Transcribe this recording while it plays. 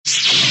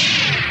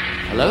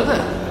Hello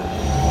there.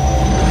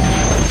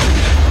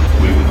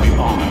 We would be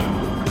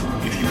honored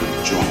if you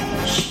would join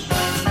us.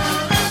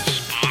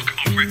 Spark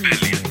of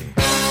Rebellion.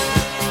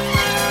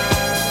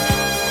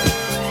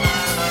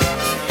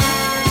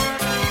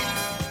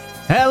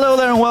 Hello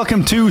there and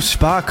welcome to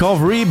Spark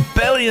of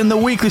Rebellion, the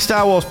weekly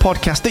Star Wars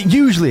podcast that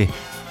usually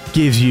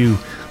gives you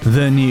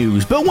the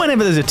news. But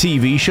whenever there's a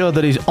TV show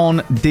that is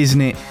on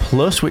Disney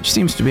Plus, which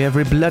seems to be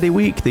every bloody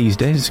week these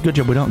days, it's a good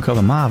job we don't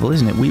cover Marvel,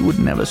 isn't it? We would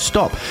never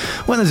stop.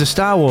 When there's a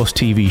Star Wars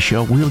TV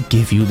show, we'll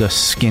give you the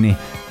skinny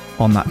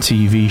on that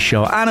TV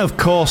show. And of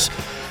course,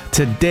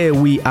 today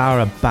we are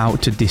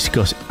about to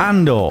discuss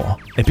Andor,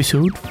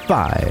 Episode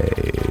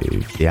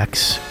 5. The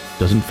Axe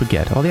doesn't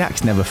forget. Or the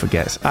Axe never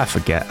forgets. I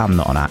forget. I'm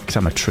not an axe.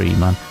 I'm a tree,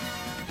 man.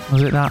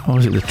 Was it that? Or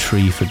was it the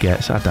tree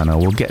forgets? I don't know.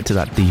 We'll get to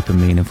that deep and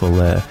meaningful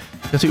later.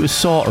 Because it was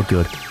sort of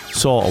good.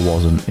 Sort of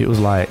wasn't. It was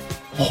like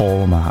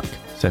Hallmark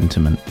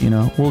sentiment. You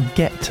know, we'll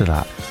get to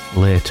that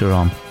later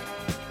on.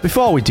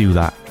 Before we do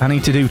that, I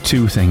need to do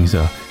two things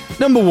though.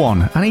 Number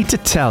one, I need to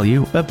tell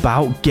you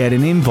about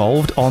getting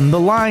involved on the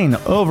line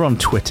over on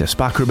Twitter,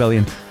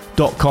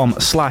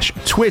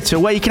 sparkrebellion.com/Twitter,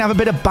 where you can have a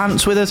bit of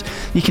bants with us.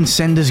 You can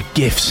send us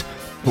gifts.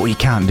 But what you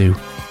can't do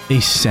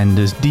is send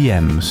us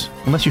DMs,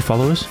 unless you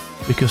follow us,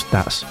 because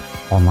that's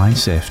online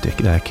safety.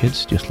 There,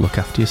 kids, just look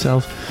after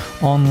yourselves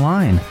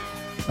online.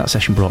 That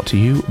session brought to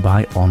you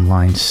by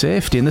Online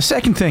Safety. And the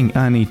second thing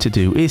I need to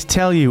do is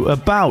tell you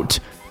about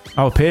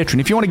our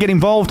Patreon. If you want to get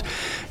involved,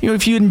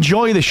 if you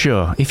enjoy the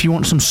show, if you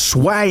want some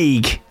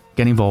swag,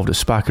 get involved at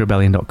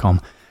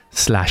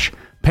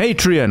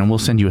sparkrebellion.com/Patreon and we'll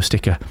send you a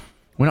sticker.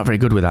 We're not very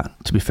good with that,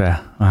 to be fair.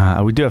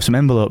 We do have some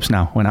envelopes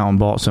now. Went out and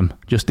bought some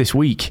just this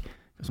week.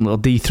 Some little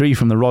D3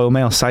 from the Royal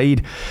Mail.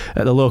 Saeed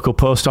at the local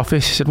post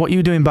office. He said, "What are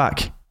you doing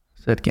back?" I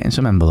said, "Getting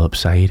some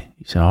envelopes, Saeed."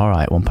 He said, "All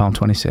right,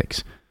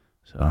 £1.26.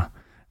 So,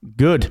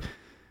 good.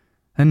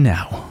 And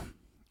now,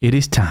 it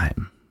is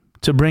time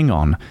to bring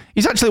on...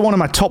 He's actually one of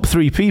my top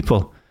 3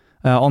 people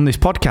on this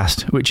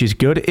podcast, which is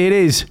good. It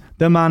is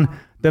the man,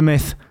 the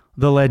myth,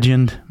 the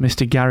legend,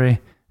 Mr. Gary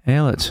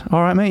Aylett.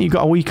 All right, mate, you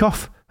got a week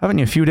off, haven't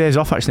you? A few days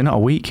off, actually, not a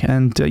week.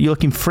 And you're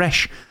looking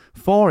fresh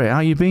for it. How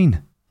you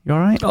been? You all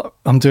right? Oh,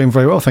 I'm doing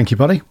very well, thank you,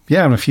 buddy.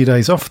 Yeah, I'm a few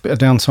days off, bit of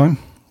downtime,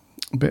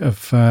 a bit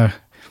of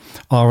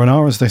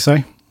R&R, as they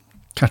say,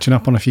 catching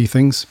up on a few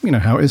things. You know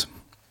how it is.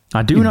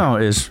 I do know how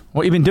it is.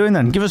 What have you been doing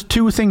then? Give us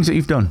 2 things that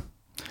you've done.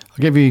 I'll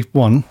give you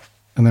one,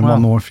 and then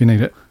one more if you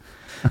need it.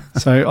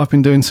 So I've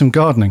been doing some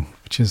gardening,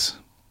 which is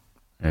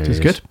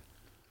good.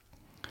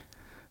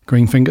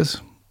 Green fingers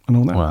and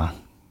all that. Well,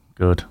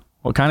 good.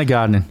 What kind of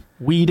gardening?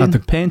 Weeding,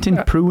 painting,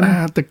 pruning?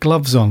 I had the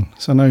gloves on,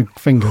 so no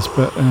fingers,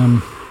 but...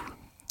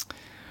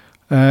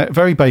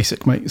 very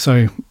basic, mate.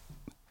 So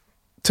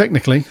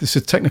technically, this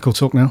is technical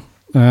talk now.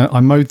 I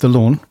mowed the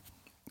lawn,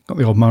 got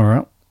the old mower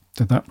out,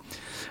 did that.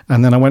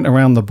 And then I went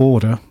around the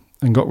border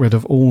and got rid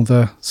of all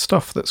the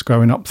stuff that's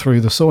growing up through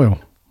the soil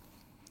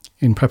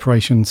in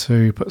preparation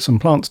to put some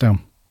plants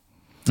down.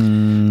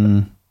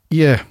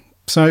 Yeah.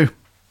 So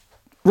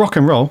rock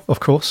and roll, of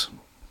course.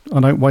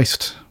 I don't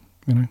waste,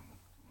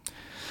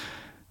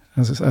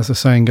 as the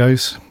saying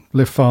goes,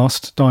 live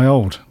fast, die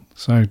old.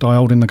 So die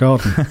old in the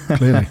garden,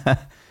 clearly.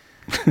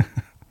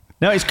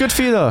 No, it's good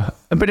for you though.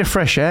 A bit of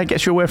fresh air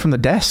gets you away from the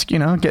desk,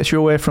 gets you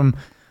away from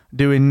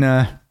doing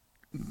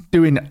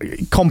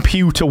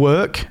computer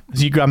work,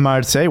 as your grandma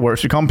would say.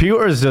 Works with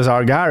computers, does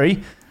our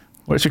Gary.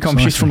 Works with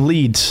computers. She's from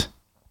Leeds.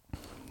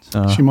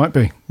 So. She might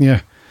be, yeah.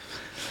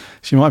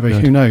 She might be,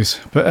 good. Who knows?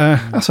 But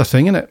that's a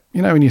thing, isn't it?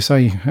 When you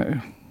say,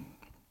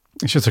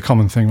 it's just a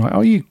common thing, like,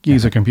 oh, you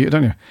use a computer,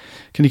 don't you?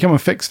 Can you come and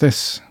fix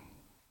this?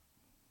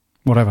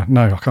 Whatever.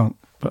 No, I can't.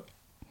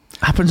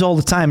 Happens all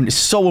the time, and it's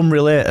so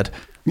unrelated,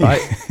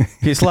 right?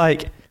 It's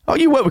like, oh,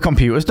 you work with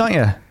computers, don't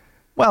you?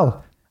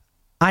 Well,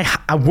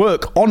 I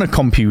work on a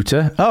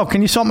computer. Oh,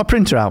 can you sort my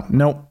printer out?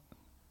 No.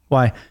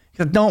 Why?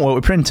 Because I don't work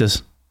with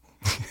printers.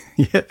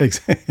 Yeah,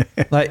 exactly.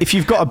 Like, if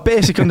you've got a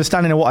basic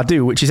understanding of what I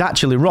do, which is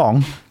actually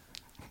wrong,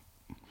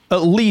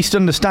 at least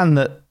understand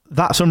that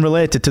that's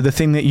unrelated to the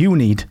thing that you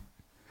need.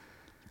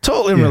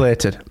 Totally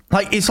unrelated. Yeah.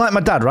 Like, it's like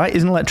my dad, right?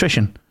 He's an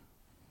electrician.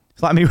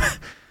 It's like me,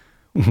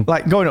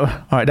 like going up,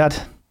 all right,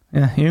 Dad.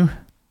 Yeah, you,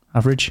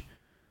 average.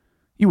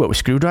 You work with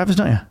screwdrivers,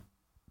 don't you?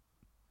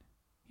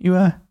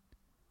 You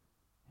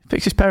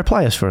fix this pair of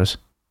pliers for us.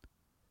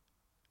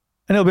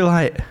 And he'll be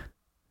like,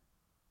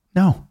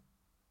 no,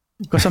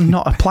 because I'm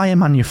not a plier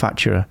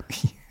manufacturer.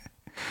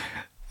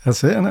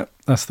 That's it, isn't it?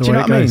 That's the way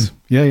it goes.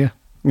 I mean?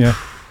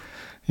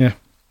 Yeah.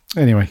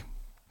 Anyway.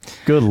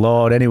 Good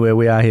Lord. Anyway,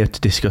 we are here to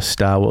discuss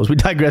Star Wars. We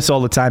digress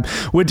all the time.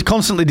 We're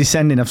constantly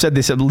descending. I've said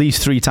this at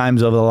least 3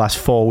 times over the last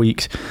 4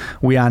 weeks.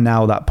 We are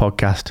now that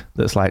podcast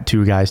that's like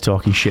 2 guys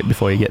talking shit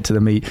before you get to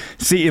the meat.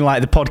 Seeing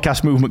like the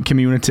podcast movement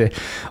community.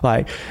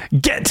 Like,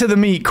 get to the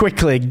meat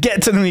quickly.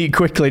 Get to the meat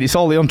quickly. It's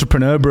all the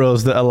entrepreneur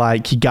bros that are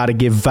like, you got to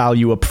give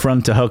value up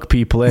front to hook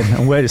people in.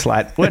 And we're just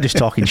like, we're just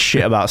talking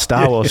shit about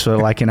Star Wars for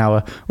like an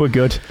hour. We're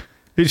good.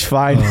 It's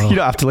fine. You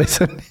don't have to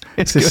listen.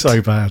 It's This is good.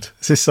 so bad.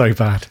 This is so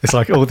bad. It's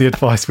like all the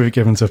advice we've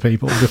given to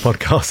people, the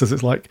podcasters.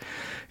 It's like,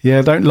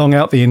 yeah, don't long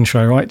out the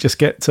intro, right? Just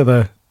get to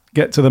the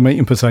meat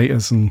and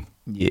potatoes, and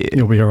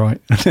you'll be all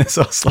right.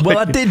 So it's like, Well,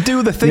 I did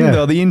do the thing, Yeah.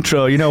 though, the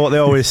intro. You know what they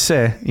always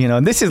say,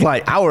 and this is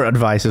like our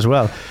advice as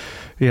well.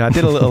 I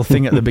did a little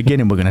thing at the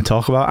beginning. We're going to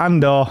talk about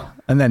Andor,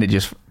 and then it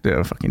just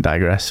fucking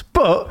digress.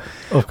 But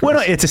Of we're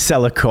not course. here to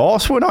sell a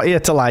course. We're not here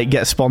to like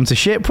get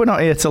sponsorship. We're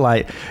not here to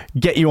like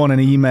get you on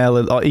an email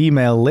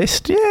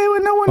list. Yeah,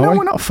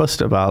 we're not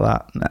fussed about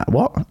that. Nah,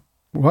 what?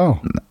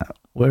 Wow.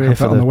 We're We here have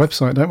for that on the the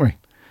website, don't we?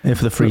 here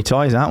for the free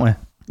toys, aren't we?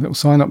 Little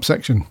sign up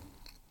section.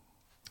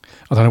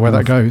 I don't know where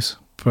that goes,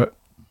 but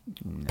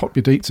pop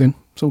your deets in.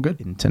 It's all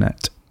good.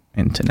 Internet.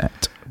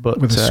 But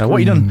With a screen what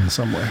you done?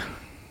 somewhere.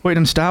 What you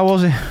done, Star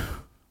Warsy?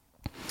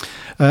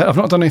 I've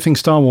not done anything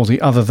Star Warsy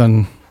other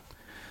than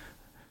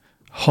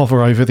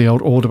hover over the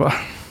old order. But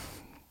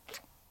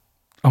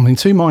I'm in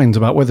two minds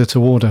about whether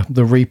to order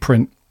the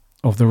reprint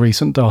of the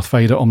recent Darth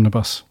Vader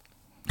omnibus.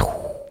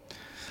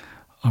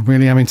 I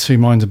really am in two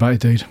minds about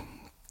it, dude.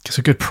 It's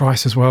a good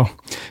price as well.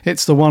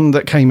 It's the one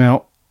that came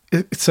out.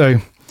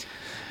 It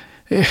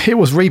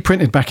was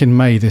reprinted back in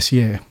May this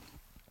year.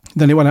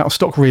 Then it went out of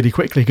stock really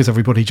quickly because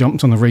everybody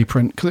jumped on the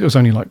reprint because it was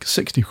only like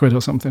 60 quid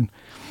or something.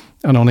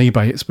 And on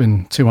eBay, it's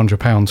been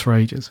 £200 for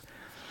ages.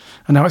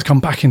 And now it's come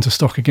back into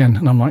stock again.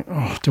 And I'm like,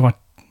 oh, do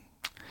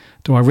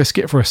I risk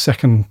it for a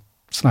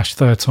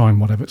second/third time,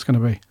 whatever it's going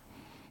to be?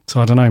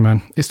 So I don't know,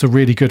 man. It's the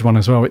really good one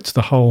as well. It's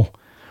the whole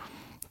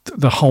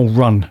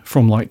run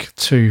from like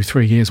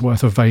 2-3 years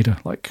worth of Vader,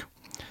 like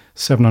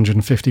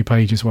 750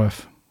 pages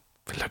worth.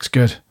 It looks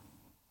good.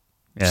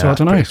 Yeah, So I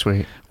don't know. pretty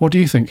sweet. What do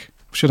you think?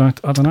 Should I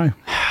don't know.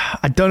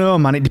 I don't know,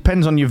 man. It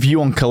depends on your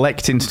view on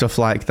collecting stuff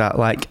like that.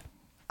 Like,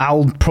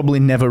 I'll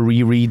probably never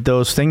reread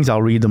those things.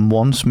 I'll read them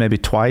once, maybe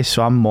twice.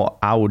 So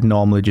I would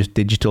normally just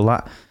digital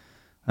that.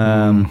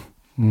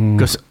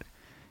 Because,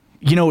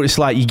 you know what it's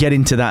like? You get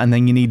into that and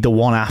then you need the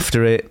one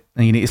after it.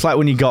 And it's like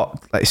when you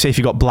got, like, say if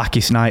you got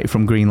Blackest Night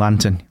from Green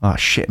Lantern. Oh,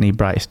 shit, I need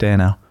Brightest Day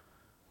now.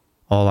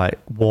 Or like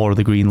War of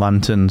the Green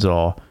Lanterns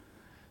or...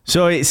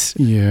 So it's...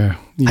 Yeah.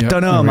 I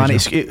don't know, man.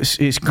 read you.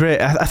 It's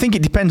great. I think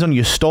it depends on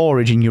your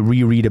storage and your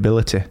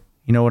rereadability.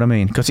 You know what I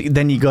mean? Because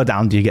then you go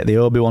down, do you get the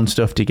Obi-Wan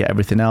stuff? Do you get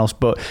everything else?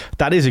 But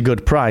that is a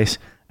good price,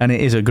 and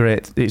it's a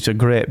great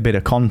bit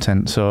of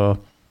content. So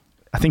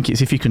I think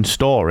it's if you can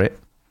store it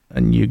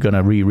and you're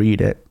gonna reread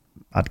it,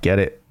 I'd get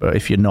it. But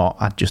if you're not,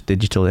 I'd just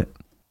digital it.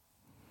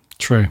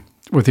 True.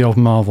 With the old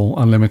Marvel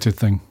Unlimited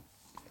thing.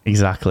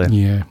 Exactly.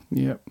 Yeah.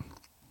 Yep.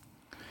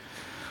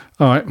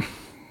 All right.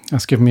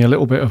 That's given me a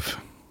little bit of...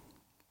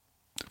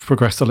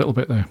 Progressed a little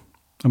bit there.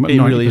 I'm at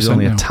It really is 90%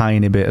 only now. a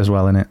tiny bit as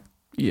well, innit?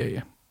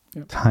 Yeah.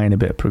 Tiny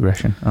bit of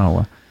progression. Oh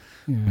well.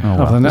 Yeah. Oh,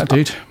 well. Other than that,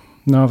 dude,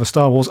 no other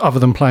Star Wars other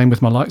than playing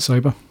with my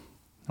lightsaber.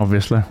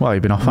 Obviously. Well,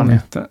 you've been off, I'll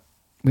haven't you?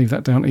 leave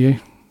that down to you.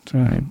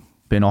 So,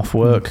 Been off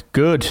work.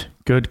 Good.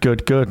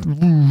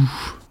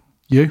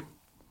 you?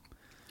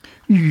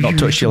 Not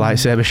touched your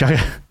lightsaber,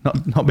 Shagger.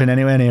 Not been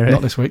anywhere near it.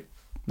 Not this week.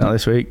 Not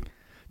this week.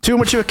 Too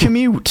much of a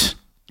commute.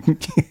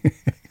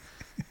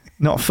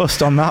 Not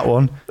fussed on that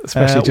one.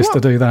 Especially just to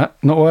do that.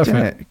 Not worth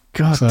Damn it. it.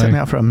 God, So- take me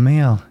out for a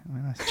meal. I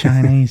mean, that's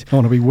Chinese. I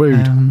want to be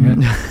wooed.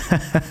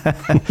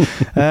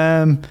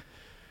 Yeah.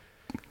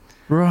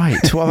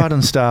 Right, what have I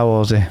done Star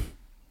Warsy?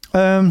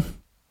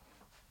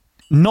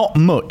 Not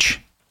much,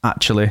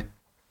 actually.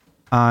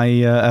 I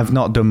have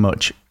not done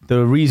much.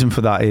 The reason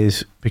for that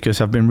is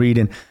because I've been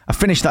reading... I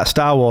finished that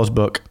Star Wars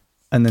book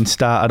and then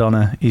started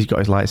on he's got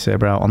his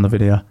lightsaber out on the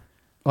video.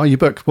 Oh, your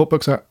book. What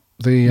book's that?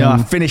 No,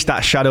 I finished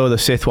that Shadow of the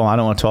Sith one. I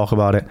don't want to talk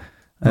about it.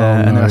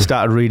 And then I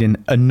started reading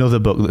another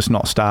book that's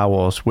not Star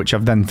Wars, which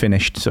I've then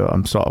finished. So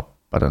I'm sort of,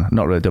 I don't know,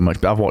 not really done much,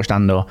 but I've watched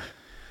Andor.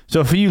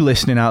 So for you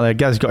listening out there,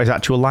 Gaz's got his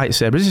actual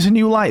lightsaber. Is this a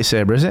new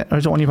lightsaber, is it? Or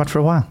is it one you've had for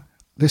a while?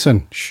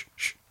 Listen. Shh.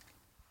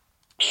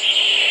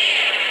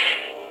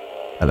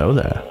 Hello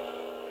there.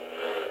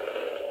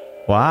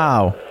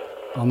 Wow.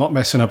 I'm not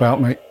messing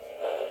about, mate.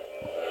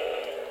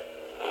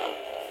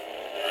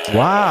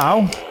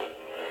 Wow.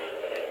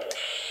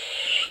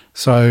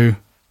 So,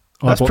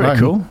 That's bought pretty that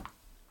cool.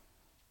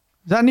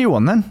 Is that a new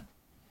one then?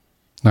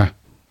 No.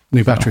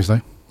 New batteries,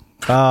 though.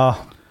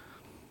 Oh,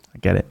 I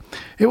get it.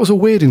 It was all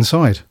weird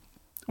inside.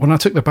 When I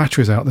took the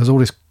batteries out, there's all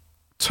this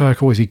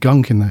turquoisey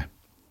gunk in there.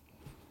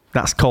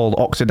 That's called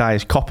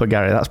oxidized copper,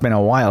 Gary. That's been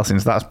a while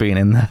since that's been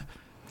in there.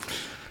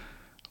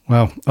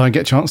 Well, I don't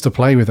get a chance to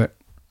play with it.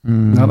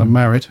 Now that I'm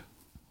married,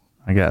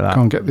 I get that.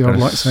 can't get the old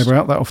Gotta lightsaber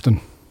out that often.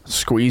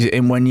 Squeeze it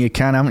in when you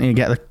can, haven't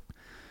you?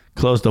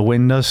 Close the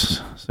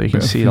windows so you can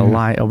Bit of see the fear.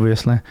 light,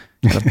 obviously.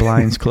 Get the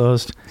blinds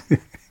closed.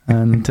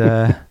 And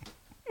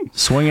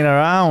swing it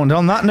around.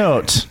 On that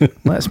note,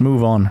 let's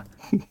move on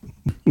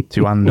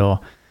to Andor.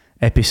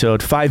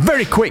 Episode 5.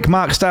 Very quick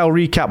Mark-style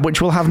recap,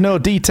 which will have no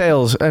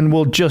details and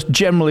will just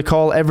generally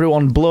call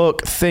everyone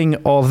bloke, thing,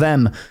 or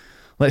them.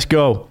 Let's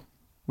go.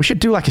 We should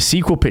do like a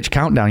sequel pitch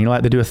countdown. You know,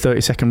 like they do a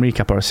 30-second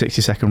recap or a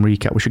 60-second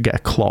recap. We should get a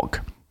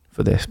clock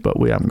for this, but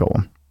we haven't got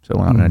one, so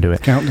we're not going to do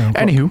it. Countdown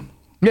clock. Anywho,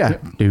 Yeah.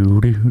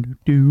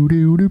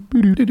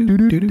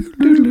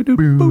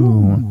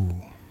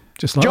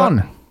 Just like John,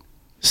 that.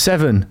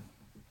 7.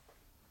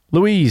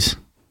 Louise,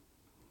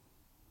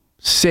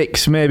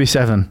 6, maybe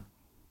 7.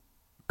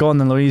 Go on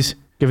then, Louise.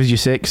 Give us your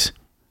 6.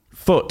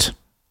 Foot.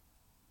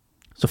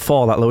 It's a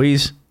 4, that,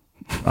 Louise.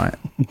 Right.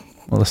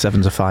 Well, the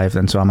 7's a 5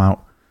 then, so I'm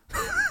out.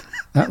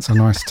 That's a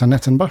nice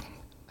Tanettenba.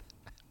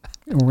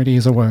 It already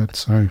is a word,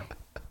 so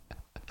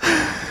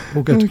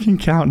all good. We can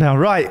count down.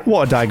 Right,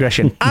 what a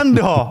digression.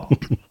 Andor,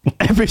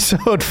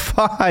 episode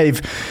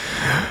 5.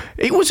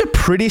 It was a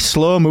pretty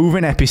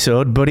slow-moving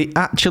episode, but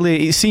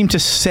it seemed to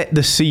set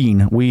the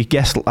scene.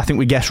 I think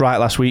we guessed right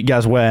last week,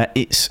 Gaz, where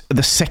it's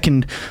the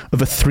second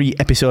of a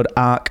 3-episode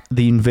arc,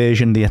 the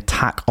invasion, the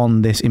attack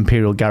on this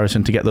Imperial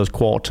garrison to get those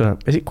quarter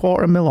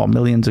mil or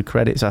millions of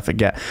credits, I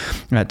forget,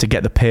 to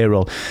get the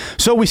payroll.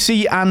 So we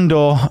see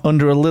Andor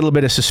under a little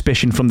bit of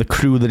suspicion from the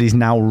crew that he's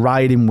now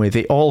riding with.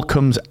 It all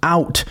comes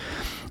out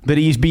that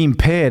he's being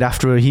paid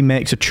after he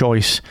makes a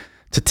choice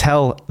to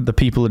tell the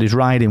people that he's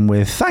riding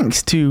with,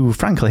 thanks to,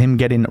 frankly, him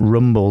getting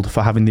rumbled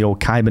for having the old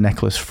Kyber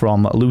necklace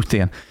from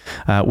Luthien,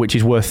 which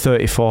is worth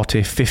 30,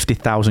 40,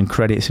 50,000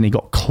 credits, and he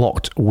got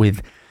clocked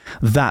with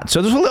that.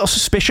 So there's a little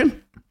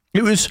suspicion.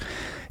 It's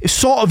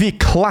sort of your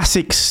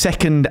classic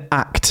second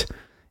act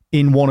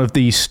in one of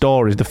these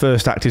stories. The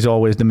first act is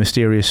always the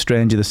mysterious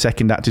stranger. The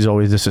second act is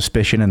always the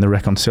suspicion and the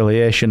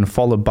reconciliation,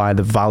 followed by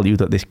the value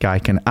that this guy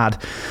can add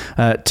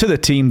to the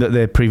team that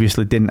they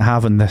previously didn't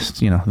have, and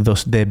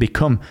thus they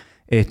become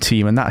a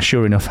team. And that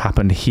sure enough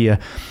happened here,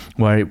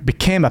 where it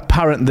became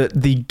apparent that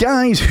the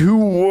guys who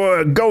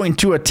were going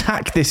to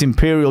attack this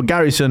Imperial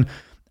garrison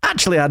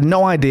actually had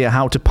no idea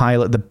how to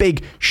pilot the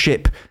big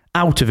ship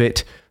out of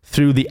it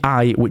through the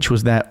eye, which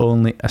was their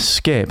only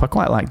escape. I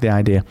quite like the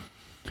idea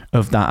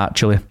of that,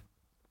 actually.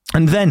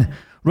 And then,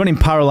 running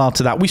parallel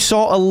to that, we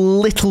saw a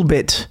little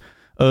bit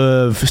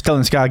of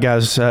Stellan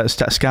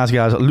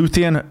Skarsgård's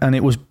Luthien, and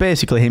it was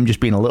basically him just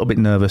being a little bit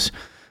nervous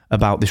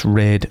about this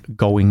raid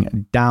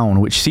going down,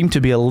 which seemed to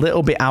be a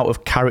little bit out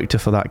of character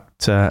for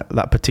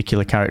that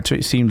particular character.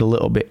 It seemed a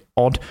little bit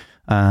odd,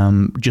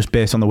 just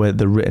based on the way that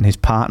they've written his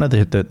partner,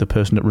 the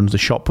person that runs the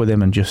shop with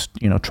him, and just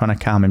trying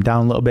to calm him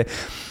down a little bit.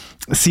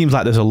 It seems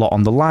like there's a lot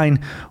on the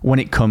line when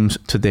it comes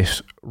to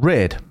this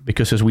raid,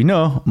 because as we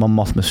know, Mon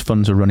Mothma's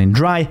funds are running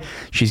dry.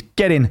 She's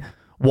getting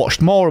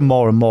watched more and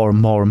more and more and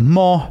more and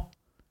more,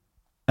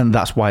 and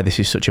that's why this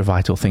is such a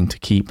vital thing to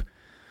keep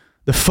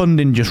the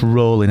funding just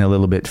rolling a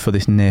little bit for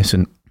this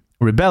nascent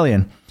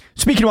rebellion.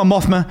 Speaking of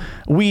Mon Mothma,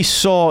 we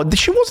saw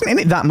she wasn't in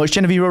it that much.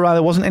 Genevieve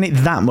O'Reilly wasn't in it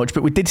that much,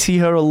 but we did see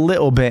her a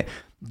little bit.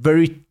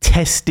 Very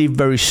testy,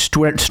 very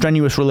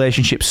strenuous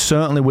relationship,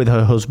 certainly with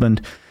her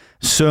husband.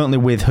 Certainly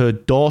with her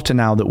daughter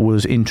now that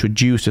was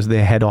introduced as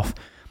they head off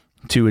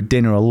to a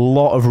dinner. A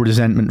lot of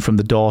resentment from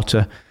the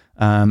daughter,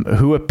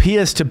 who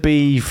appears to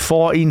be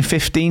 14,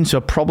 15,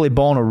 so probably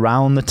born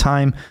around the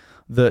time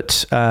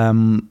that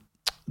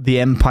the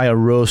Empire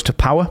rose to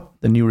power.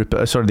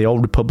 The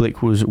Old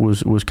Republic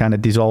was kind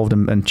of dissolved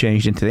and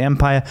changed into the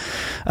Empire,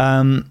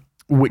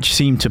 which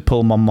seemed to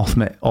pull Mon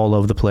Mothma all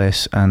over the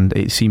place. And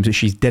it seems that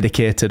she's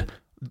dedicated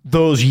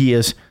those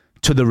years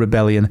to the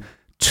rebellion,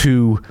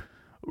 to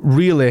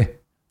really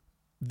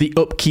the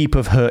upkeep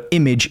of her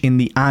image in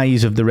the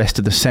eyes of the rest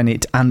of the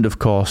Senate and, of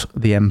course,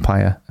 the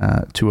Empire,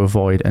 to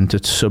avoid and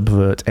to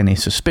subvert any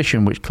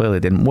suspicion, which clearly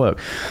didn't work.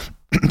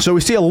 So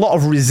we see a lot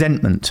of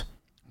resentment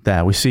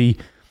there. We see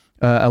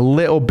a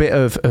little bit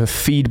of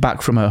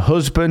feedback from her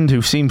husband,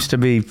 who seems to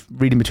be,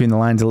 reading between the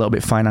lines, a little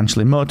bit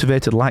financially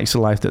motivated, likes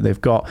the life that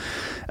they've got.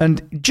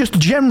 And just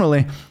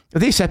generally,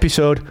 this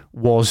episode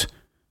was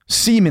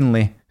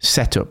seemingly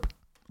set up. A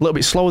little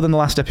bit slower than the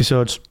last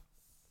episodes.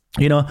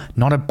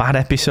 Not a bad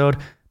episode,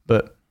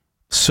 but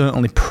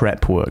certainly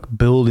prep work,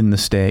 building the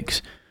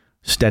stakes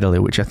steadily,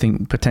 which I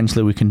think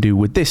potentially we can do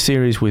with this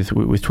series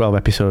with 12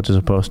 episodes as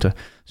opposed to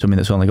something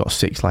that's only got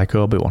 6 like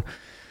Obi-Wan.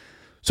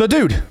 So,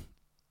 dude,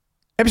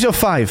 episode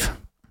 5,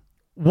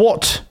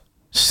 what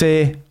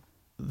say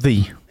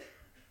thee?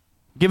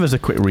 Give us a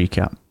quick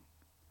recap.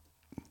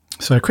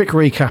 So, a quick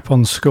recap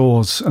on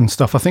scores and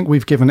stuff. I think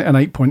we've given it an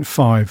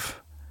 8.5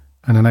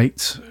 and an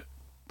 8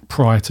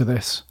 prior to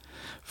this.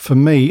 For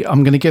me,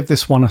 I'm going to give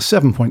this one a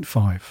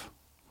 7.5.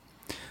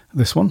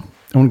 This one.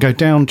 I want to go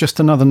down just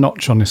another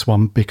notch on this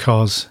one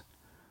because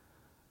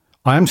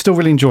I am still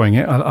really enjoying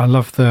it. I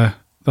love the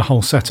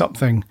whole setup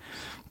thing,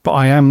 but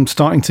I am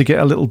starting to get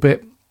a little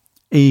bit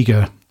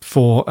eager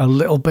for a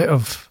little bit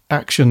of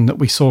action that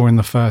we saw in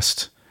the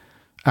first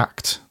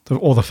act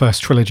or the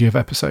first trilogy of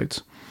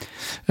episodes,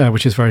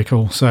 which is very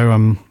cool.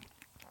 So,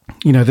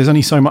 there's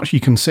only so much you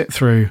can sit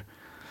through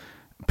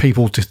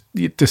people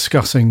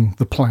discussing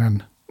the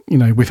plan.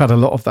 We've had a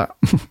lot of that.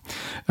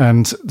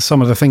 And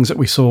some of the things that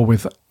we saw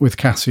with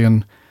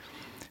Cassian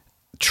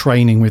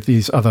training with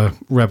these other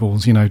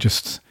rebels,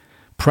 just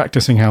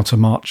practicing how to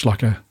march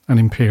like an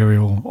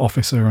Imperial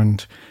officer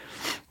and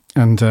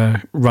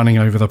running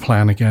over the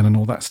plan again and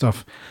all that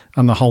stuff.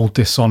 And the whole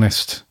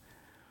dishonest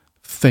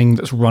thing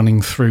that's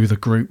running through the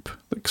group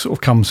that sort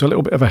of comes to a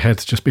little bit of a head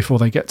just before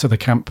they get to the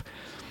camp.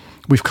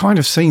 We've kind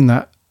of seen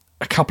that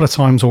a couple of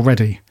times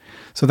already.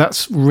 So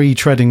that's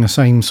retreading the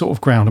same sort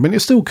of ground. I mean,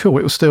 it's still cool.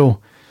 It was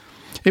still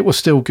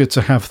good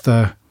to have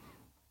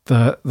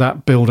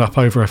that build up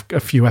over a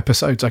few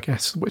episodes, I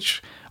guess,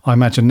 which I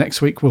imagine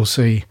next week we'll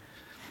see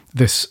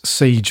this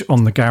siege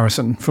on the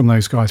garrison from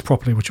those guys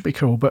properly, which would be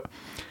cool. But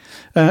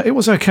it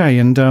was okay.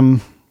 And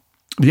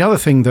the other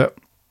thing that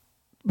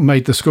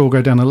made the score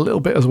go down a little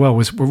bit as well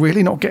was we're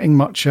really not getting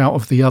much out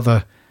of the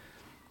other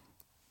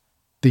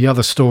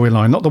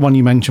storyline, not the one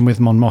you mentioned with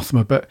Mon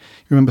Mothma, but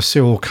you remember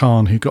Cyril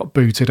Khan, who got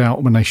booted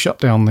out when they shut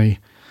down the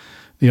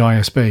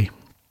ISB.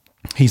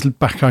 He's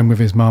back home with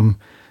his mum,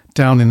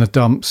 down in the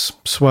dumps,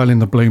 swirling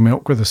the blue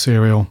milk with the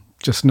cereal.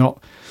 Just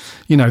not,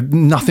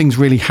 nothing's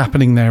really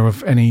happening there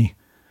of any.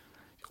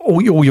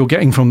 All you're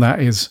getting from that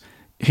is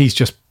he's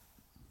just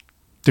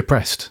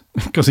depressed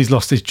because he's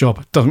lost his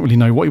job. Doesn't really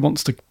know what he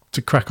wants to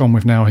crack on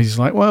with now. He's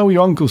like, well,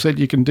 your uncle said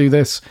you can do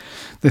this.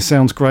 This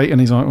sounds great. And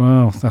he's like,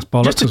 well, that's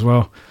bollocks as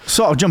well.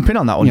 Sort of jump in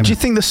on that one. Do you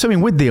think there's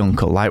something with the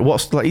uncle? Like,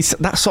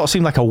 that sort of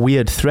seemed like a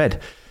weird thread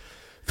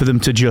for them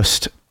to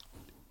just,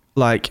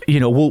 like,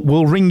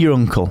 we'll ring your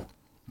uncle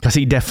because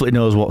he definitely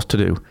knows what to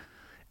do.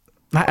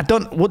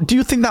 What do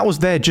you think that was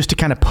there just to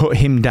kind of put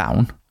him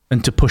down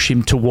and to push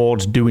him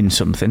towards doing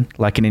something,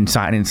 like an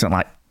inciting incident,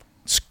 like,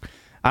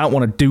 I don't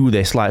want to do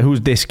this. Like,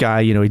 who's this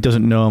guy? He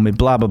doesn't know me,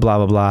 blah, blah, blah,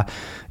 blah,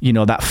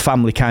 blah. That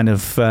family kind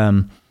of,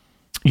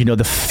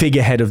 the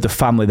figurehead of the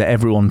family that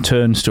everyone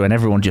turns to and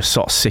everyone just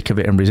sort of sick of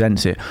it and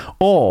resents it.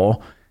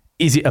 Or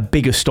is it a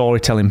bigger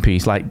storytelling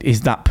piece? Like,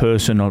 is that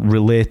person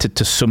related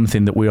to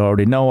something that we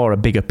already know or a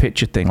bigger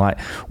picture thing? Like,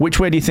 which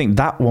way do you think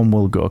that one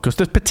will go? Because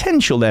there's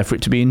potential there for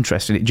it to be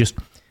interesting.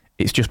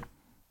 It's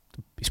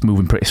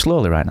moving pretty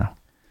slowly right now.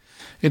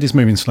 It is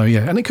moving slow,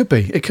 yeah. And it could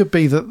be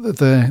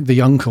that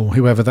the uncle,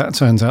 whoever that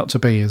turns out to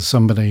be, is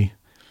somebody.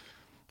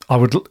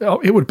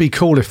 It would be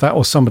cool if that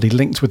was somebody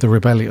linked with the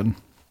rebellion,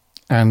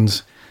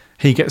 and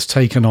he gets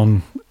taken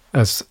on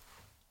as,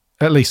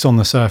 at least on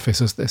the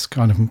surface, as this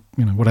kind of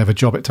whatever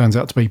job it turns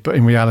out to be. But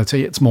in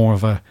reality, it's more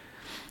of a,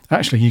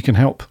 actually you can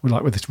help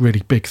with this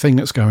really big thing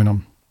that's going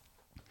on.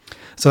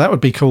 So that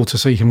would be cool to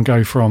see him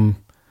go from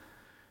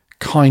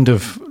kind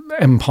of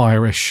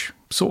empire-ish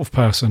sort of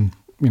person,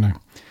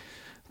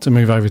 to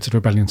move over to the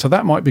rebellion. So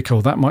that might be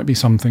cool. That might be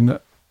something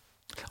that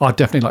I'd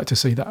definitely like to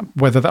see that.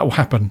 Whether that will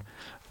happen,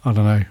 I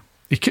don't know.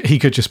 He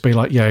could just be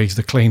like, yeah, he's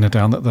the cleaner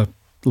down at the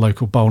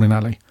local bowling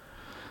alley.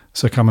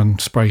 So come and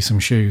spray some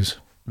shoes.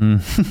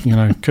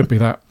 Could be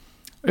that.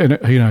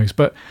 Who knows?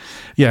 But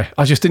yeah,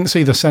 I just didn't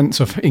see the sense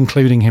of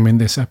including him in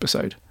this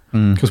episode.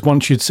 Because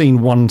once you'd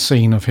seen one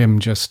scene of him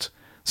just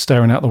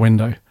staring out the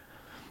window,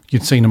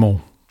 you'd seen them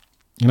all,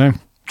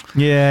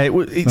 Yeah,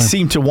 it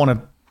seemed to want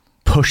to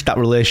push that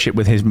relationship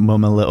with his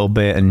mum a little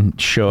bit and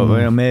show,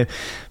 maybe,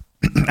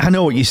 I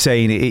know what you're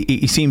saying.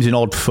 He seems an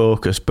odd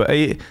focus, but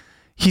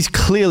he's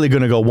clearly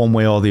going to go one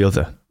way or the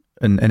other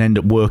and end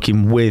up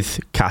working with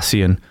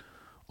Cassian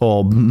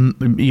or,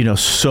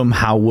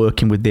 somehow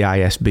working with the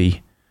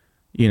ISB.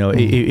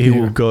 He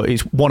will go,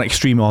 it's one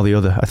extreme or the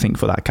other, I think,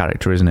 for that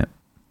character, isn't it?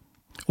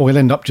 Or he'll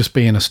end up just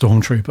being a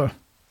stormtrooper.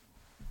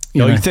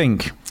 You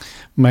think?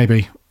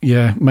 Maybe.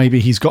 Yeah, maybe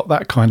he's got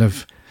that kind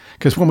of...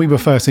 Because when we were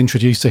first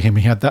introduced to him,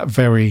 he had that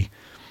very,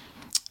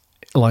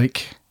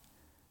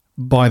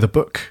 by the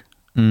book,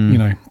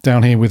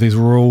 down here with his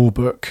rule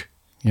book,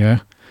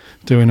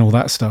 doing all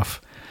that stuff.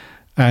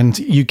 And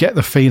you get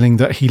the feeling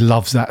that he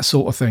loves that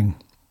sort of thing.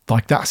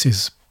 Like, that's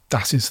his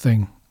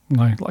thing.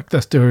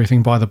 Let's do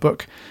everything by the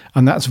book.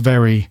 And that's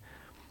very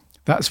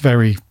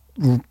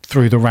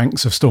through the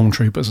ranks of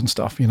stormtroopers and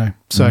stuff,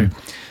 So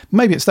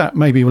maybe it's that.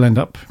 Maybe we'll end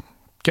up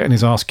getting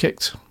his ass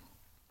kicked.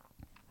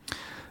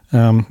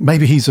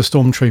 Maybe he's a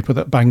stormtrooper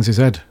that bangs his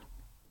head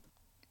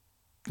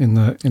in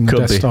the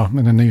Death Star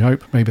in A New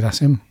Hope. Maybe that's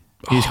him.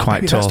 He's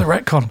quite tall.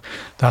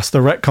 That's the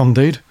retcon,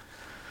 dude.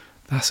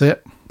 That's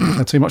it.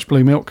 Had too much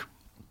blue milk.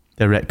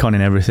 They're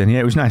retconning everything. Yeah,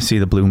 it was nice to see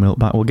the blue milk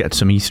back. We'll get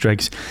some Easter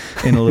eggs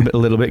in a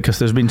little bit because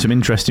there's been some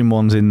interesting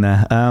ones in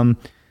there.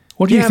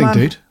 What do you think,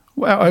 dude?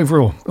 Well,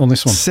 overall on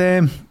this one,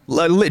 same.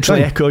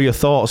 Literally echo your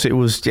thoughts. It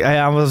was.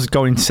 I was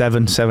going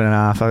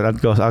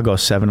 7.5. I'll go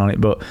 7 on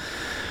it, but.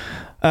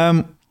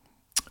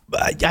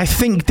 I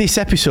think this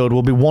episode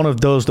will be one of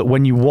those that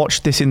when you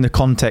watch this in the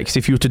context,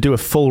 if you were to do a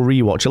full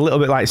rewatch, a little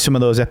bit like some of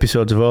those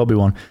episodes of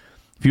Obi-Wan,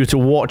 if you were to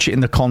watch it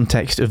in the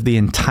context of the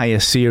entire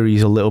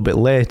series a little bit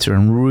later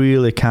and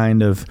really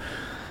kind of,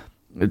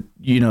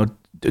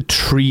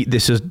 treat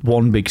this as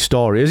one big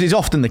story, as is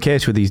often the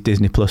case with these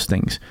Disney Plus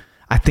things,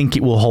 I think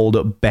it will hold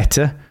up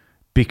better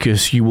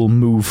because you will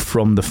move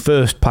from the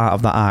first part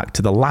of that arc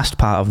to the last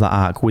part of that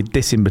arc with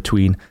this in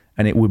between.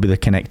 And it would be the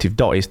connective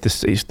dot. It's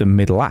the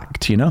middle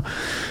act,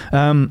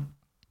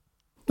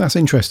 That's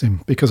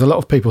interesting because a lot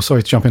of people,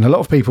 sorry to jump in, a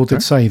lot of people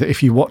did say that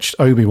if you watched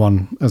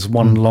Obi-Wan as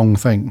one long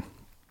thing,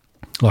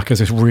 like as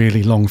this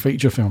really long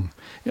feature film,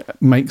 it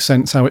makes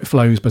sense how it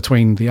flows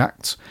between the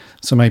acts.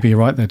 So maybe you're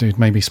right there, dude.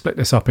 Maybe split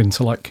this up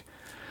into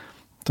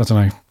I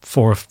don't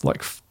know,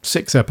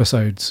 6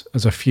 episodes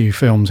as a few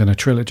films in a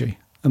trilogy,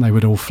 and they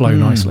would all flow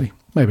nicely.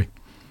 Maybe.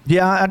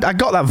 Yeah, I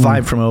got that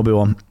vibe from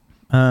Obi-Wan.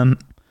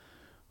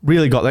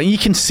 Really got that. You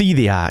can see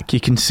the arc. You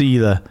can see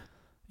the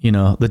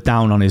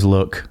down on his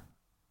luck,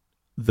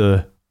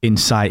 the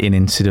inciting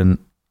incident,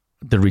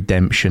 the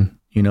redemption.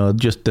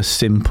 Just the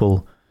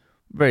simple,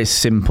 very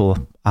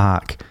simple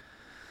arc.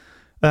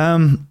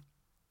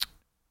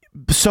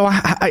 So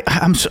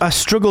I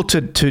struggle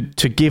to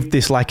give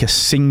this like a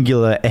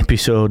singular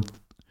episode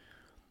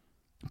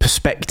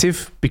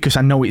perspective, because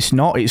I know it's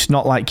not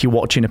like you're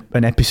watching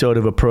an episode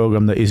of a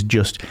program that is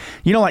just,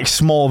 like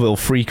Smallville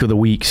Freak of the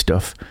Week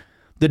stuff.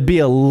 There'd be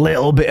a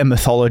little bit of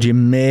mythology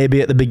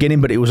maybe at the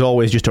beginning, but it was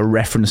always just a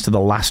reference to the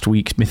last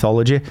week's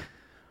mythology.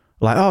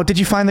 Like, oh, did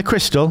you find the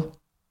crystal?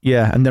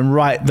 Yeah. And then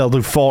they'll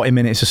do 40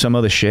 minutes of some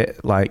other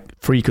shit like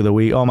Freak of the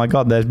Week. Oh my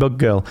God, there's Bug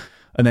Girl.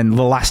 And then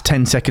the last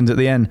 10 seconds at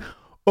the end,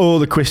 oh,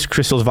 the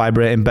crystal's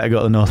vibrating, better go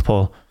to the North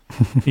Pole.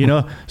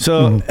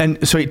 So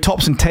so it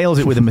tops and tails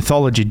it with the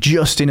mythology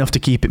just enough to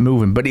keep it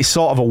moving, but it's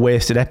sort of a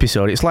wasted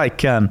episode. It's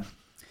like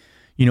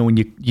when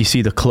you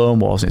see the Clone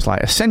Wars, it's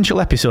like essential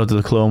episodes of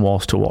the Clone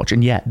Wars to watch,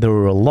 and yet there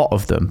are a lot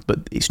of them, but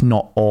it's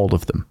not all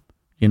of them.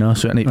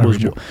 So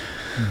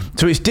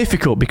it's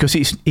difficult because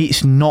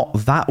it's not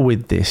that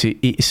with this.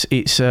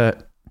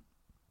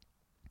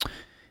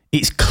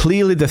 It's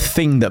clearly the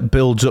thing that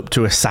builds up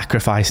to a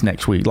sacrifice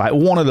next week. Like,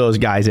 one of those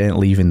guys ain't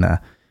leaving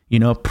there.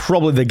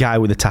 Probably the guy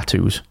with the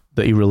tattoos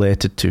that he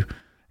related to.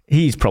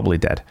 He's probably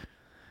dead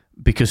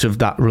because of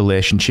that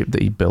relationship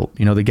that he built.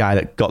 The guy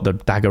that got the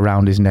dagger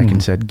around his neck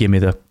and said, give me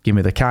the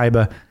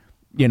Kyber.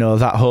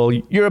 That whole,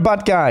 you're a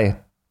bad guy.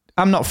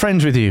 I'm not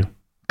friends with you.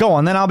 Go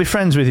on, then I'll be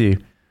friends with you.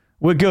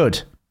 We're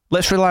good.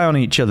 Let's rely on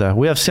each other.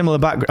 We have similar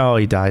background. Oh,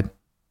 he died.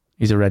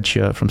 He's a red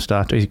shirt from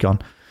Star Trek. He's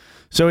gone.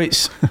 So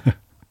it's...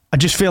 I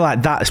just feel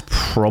like that's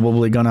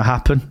probably going to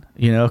happen,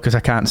 because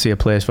I can't see a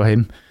place for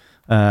him.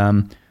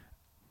 And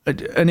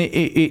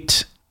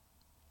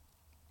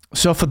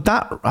so for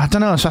that, I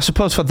don't know. So I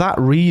suppose for that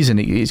reason,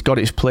 it's got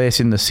its place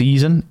in the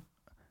season,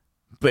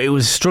 but it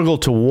was a struggle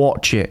to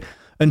watch it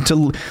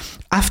until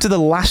after the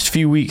last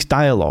few weeks'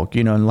 dialogue,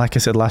 and like I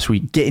said last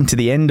week, getting to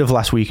the end of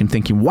last week and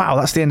thinking, wow,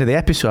 that's the end of the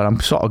episode. I'm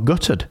sort of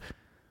gutted.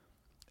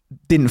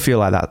 Didn't feel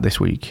like that this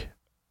week.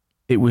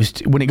 It was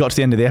when it got to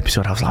the end of the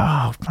episode, I was like,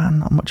 oh man,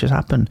 not much has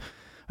happened.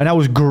 And I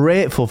was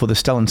grateful for the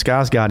Stellan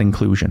Skarsgård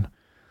inclusion.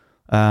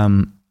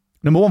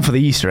 Number one, for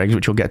the Easter eggs,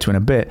 which we'll get to in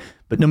a bit.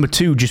 But number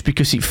two, just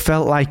because it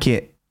felt like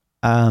it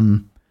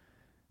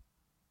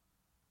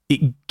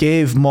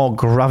gave more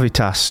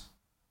gravitas,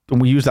 and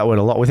we use that word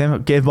a lot with him,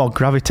 it gave more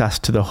gravitas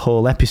to the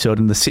whole episode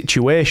and the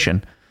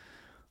situation,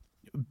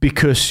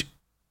 because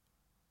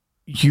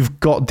you've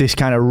got this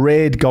kind of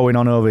raid going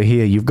on over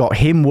here. You've got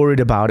him worried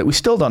about it. We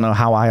still don't know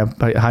how high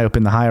up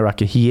in the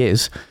hierarchy he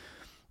is.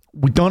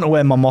 We don't know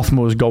where Mon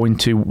Mothma was going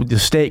to. The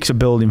stakes are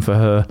building for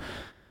her.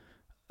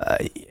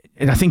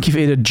 And I think if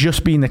it had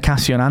just been the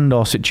Cassian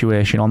Andor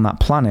situation on that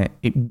planet,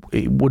 it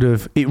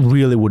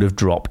really would have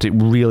dropped. It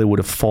really would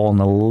have fallen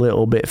a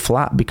little bit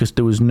flat, because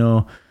there was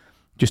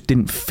just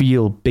didn't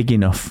feel big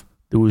enough.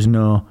 There was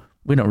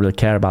we don't really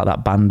care about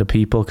that band of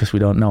people because we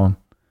don't know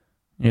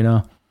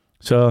them,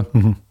 So...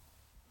 Mm-hmm.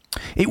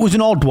 It was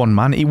an odd one,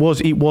 man. It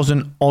was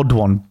an odd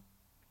one,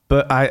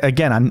 but I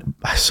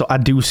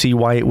do see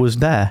why it was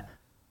there.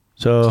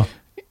 So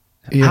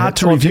hard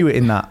to review it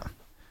in that.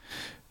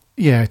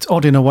 Yeah, it's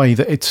odd in a way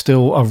that it's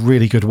still a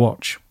really good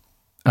watch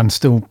and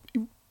still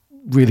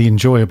really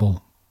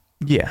enjoyable.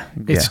 Yeah.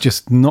 It's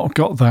just not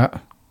got that.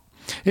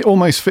 It's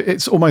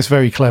almost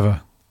very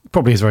clever.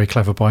 Probably is very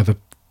clever by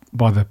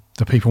the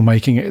people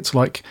making it. It's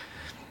like,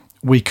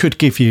 we could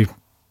give you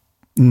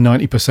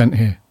 90%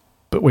 here,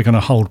 but we're going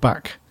to hold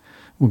back.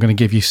 We're going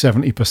to give you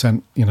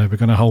 70%. We're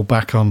going to hold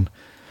back on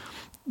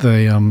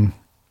the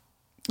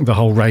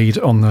whole raid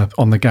on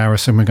the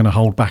garrison. We're going to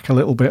hold back a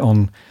little bit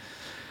on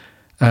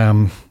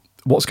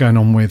what's going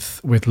on with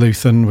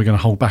Luthen. We're going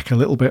to hold back a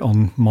little bit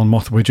on Mon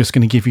Mothma. We're just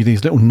going to give you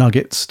these little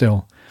nuggets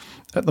still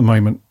at the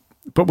moment.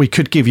 But we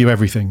could give you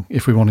everything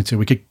if we wanted to.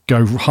 We could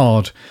go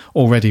hard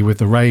already with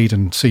the raid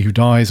and see who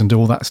dies and do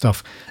all that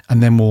stuff,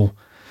 and then we'll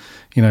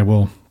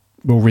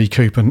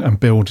recoup and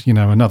build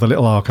another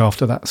little arc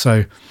after that.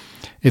 So.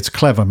 It's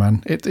clever,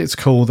 man. It's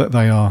cool that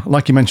they are,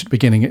 like you mentioned at the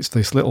beginning, it's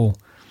this little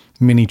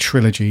mini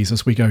trilogies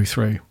as we go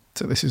through.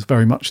 So this is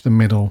very much the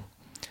middle.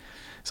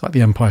 It's like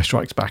The Empire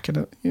Strikes Back,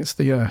 and it's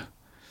the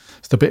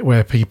bit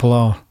where people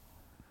are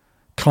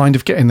kind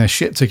of getting their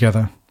shit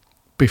together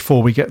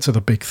before we get to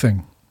the big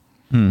thing.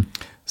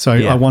 So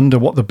yeah. I wonder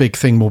what the big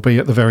thing will be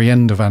at the very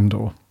end of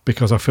Andor,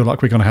 because I feel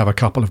like we're going to have a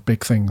couple of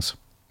big things.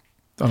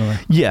 I don't know.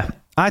 Yeah,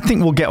 I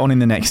think we'll get on in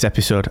the next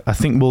episode. I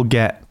think we'll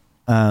get...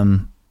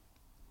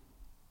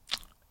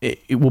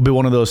 It will be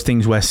one of those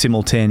things where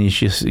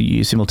simultaneously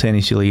you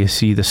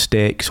see the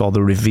stakes or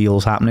the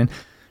reveals happening,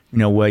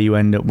 where you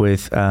end up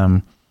with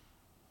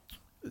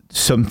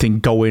something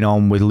going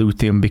on with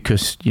Luthien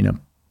because,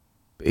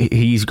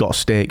 he's got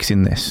stakes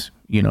in this.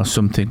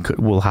 Something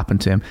will happen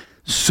to him.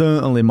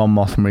 Certainly Mon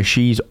Mothma,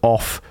 she's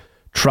off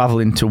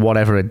traveling to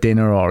whatever, a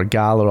dinner or a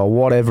gala or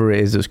whatever it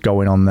is that's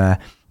going on there.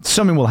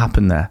 Something will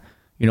happen there.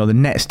 You know, the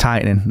net's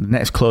tightening, the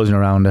net's closing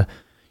around her.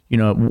 You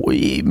know,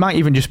 it might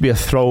even just be a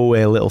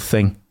throwaway little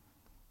thing.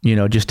 You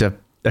know, just a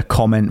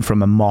comment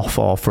from a moth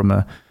or from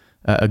a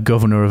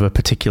governor of a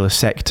particular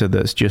sector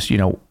that's just, you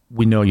know,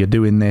 we know you're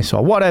doing this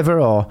or whatever,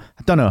 or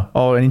I don't know,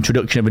 or an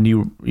introduction of a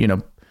new, you know,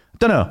 I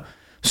don't know.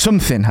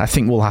 Something I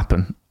think will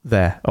happen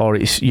there. Or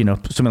it's, you know,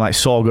 something like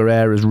Saw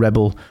Gerrera's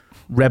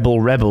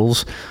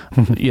rebels,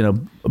 you know,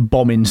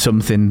 bombing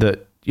something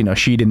that, you know,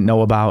 she didn't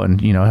know about,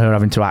 and, you know, her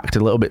having to act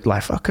a little bit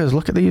like, fuckers,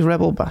 look at these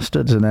rebel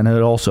bastards, and then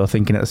her also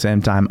thinking at the same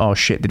time, oh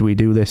shit, did we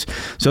do this?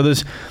 So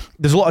there's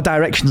a lot of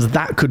directions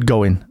that could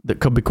go in that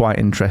could be quite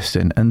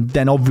interesting. And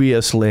then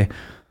obviously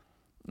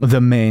the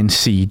main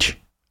siege,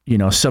 you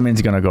know,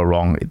 something's going to go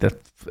wrong.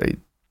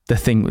 The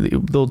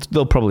thing,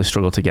 they'll probably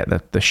struggle to get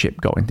the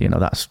ship going. You know,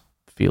 that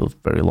feels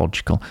very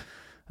logical.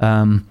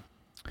 So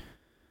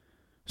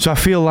I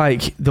feel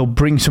like they'll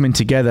bring something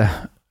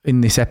together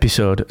in this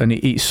episode, and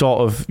it's sort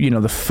of, you know,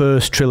 the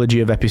first trilogy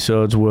of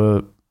episodes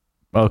were,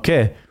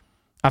 okay,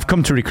 I've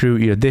come to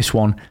recruit you, this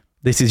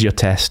is your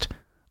test,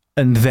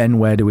 and then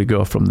where do we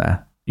go from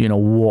there? You know,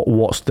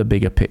 what's the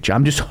bigger picture?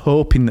 I'm just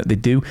hoping that they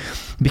do,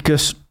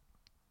 because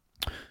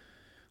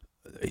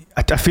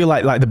I feel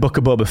like the Book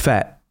of Boba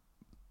Fett,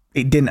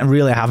 it didn't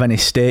really have any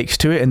stakes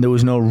to it, and there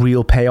was no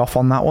real payoff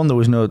on that one.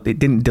 It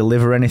didn't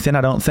deliver anything,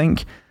 I don't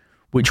think,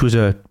 which was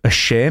a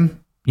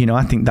shame. You know,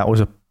 I think that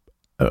was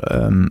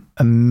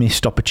a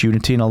missed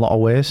opportunity in a lot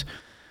of ways,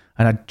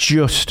 and I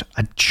just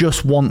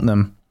want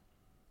them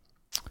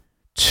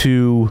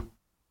to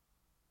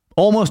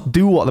almost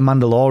do what the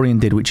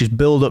Mandalorian did, which is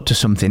build up to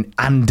something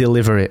and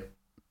deliver it.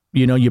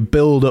 You know, you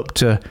build up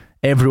to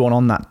everyone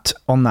on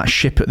that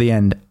ship at the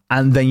end,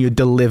 and then you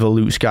deliver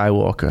Luke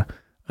Skywalker,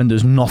 and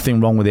there's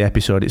nothing wrong with the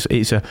episode.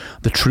 It's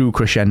the true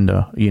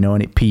crescendo, you know,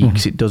 and it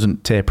peaks. It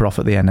doesn't taper off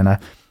at the end, and I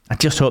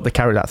just hope they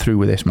carry that through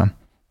with this, man.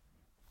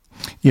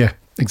 Yeah,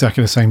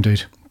 exactly the same,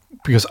 dude.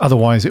 Because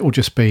otherwise it will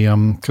just be,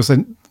 because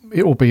then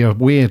it will be a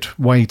weird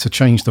way to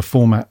change the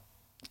format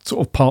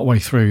sort of partway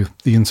through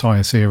the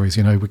entire series.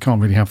 You know, we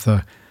can't really have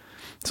the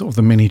sort of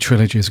the mini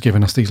trilogies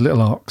giving us these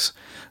little arcs,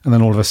 and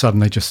then all of a sudden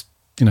they just,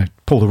 you know,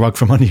 pull the rug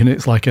from under you, and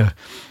it's like a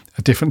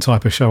different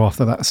type of show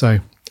after that. So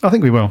I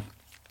think we will.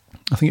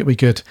 I think it'll be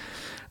good.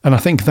 And I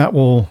think that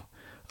will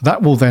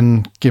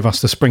then give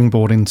us the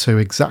springboard into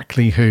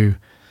exactly who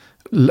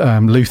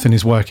Luthen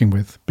is working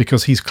with,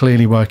 because he's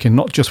clearly working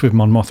not just with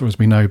Mon Mothma, as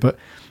we know, but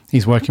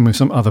he's working with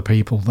some other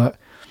people that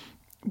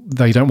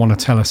they don't want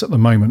to tell us at the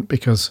moment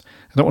because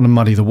they don't want to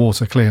muddy the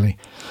water, clearly.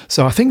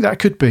 So I think that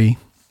could be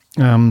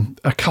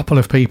a couple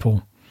of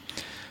people.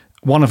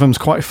 One of them's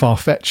quite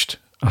far-fetched.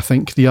 I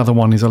think the other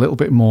one is a little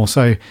bit more.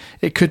 So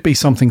it could be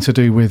something to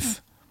do with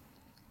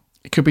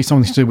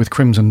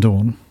Crimson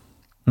Dawn.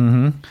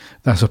 Mm-hmm.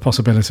 That's a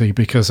possibility,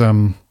 because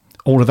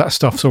all of that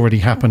stuff's already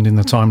happened in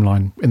the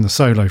timeline in the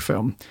Solo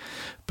film,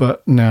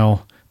 but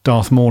now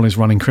Darth Maul is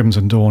running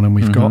Crimson Dawn, and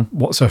we've got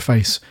what's her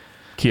face,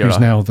 Kira, who's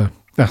now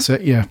that's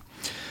it, yeah.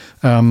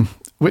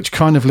 Which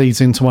kind of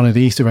leads into one of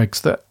the Easter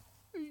eggs that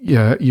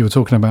you were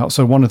talking about.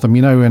 So one of them,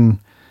 you know, in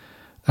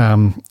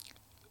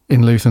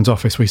Luthen's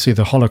office, we see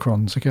the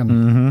holocrons again.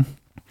 Mm-hmm.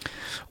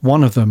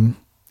 One of them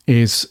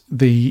is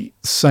the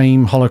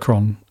same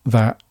holocron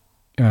that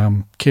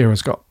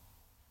Kira's got.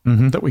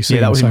 Mm-hmm. That we see.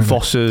 Yeah, that was in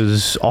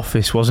Voss's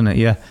office, wasn't it?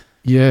 Yeah.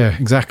 Yeah,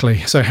 exactly.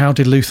 So how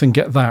did Luthen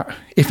get that?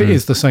 If it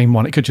is the same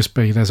one, it could just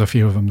be there's a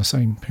few of them the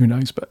same. Who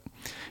knows? But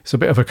it's a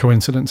bit of a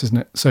coincidence, isn't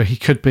it? So he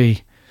could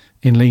be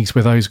in leagues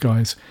with those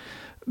guys.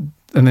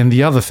 And then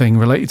the other thing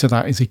related to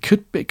that is it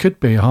could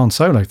be a Han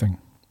Solo thing.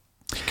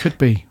 It could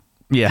be.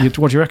 Yeah.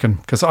 What do you reckon?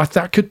 Because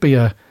that could be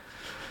a...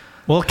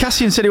 Well,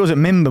 Cassian said it was at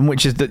Mimban,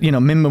 which is that, you know,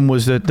 Mimban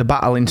was the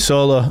battle in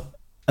Solo,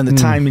 and the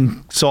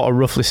timing sort of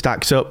roughly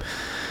stacks up.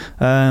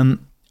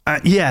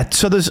 Yeah,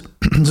 so there's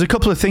a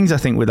couple of things I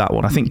think with that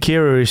one. I think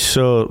Kira is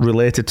so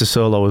related to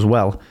Solo as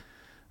well.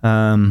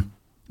 You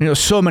know,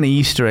 so many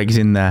Easter eggs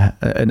in there,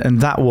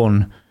 and that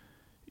one,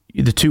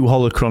 the two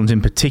holocrons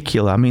in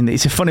particular. I mean,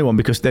 it's a funny one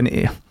because then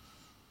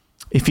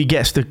if he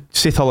gets the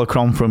Sith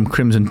holocron from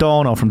Crimson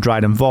Dawn or from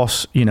Dryden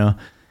Voss, you know,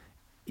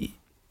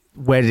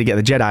 where did he get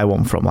the Jedi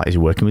one from? Like, is he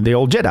working with the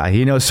old Jedi?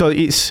 You know, so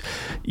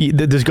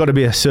there's got to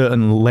be a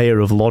certain layer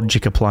of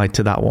logic applied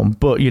to that one.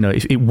 But, you know,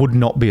 it would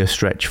not be a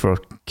stretch for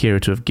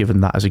Kira to have given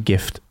that as a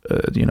gift,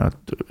 you know,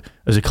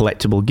 as a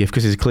collectible gift,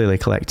 because he's clearly a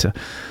collector,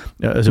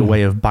 as a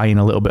way of buying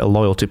a little bit of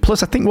loyalty.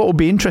 Plus, I think what would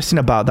be interesting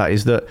about that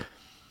is that,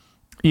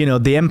 you know,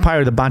 the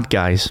Empire are the bad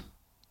guys,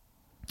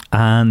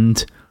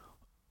 and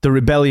the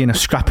rebellion are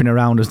scrapping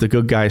around as the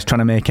good guys, trying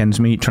to make ends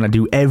meet, trying to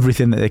do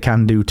everything that they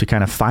can do to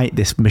kind of fight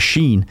this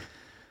machine.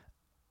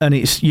 And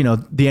it's, you know,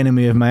 the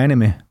enemy of my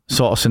enemy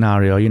sort of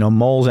scenario. You know,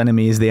 Maul's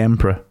enemy is the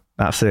Emperor.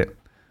 That's it.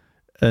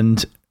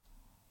 And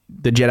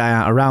the Jedi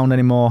aren't around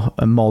anymore,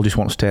 and Maul just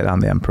wants to take down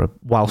the Emperor,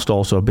 whilst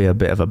also be a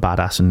bit of a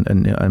badass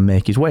and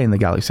make his way in the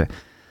galaxy.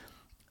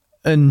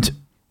 And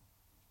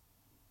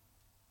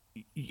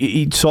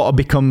it sort of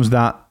becomes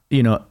that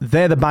you know,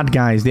 they're the bad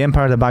guys. The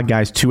Empire are the bad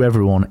guys to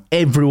everyone.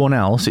 Everyone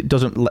else, it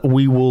doesn't.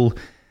 We will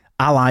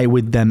ally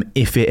with them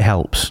if it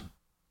helps.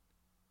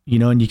 You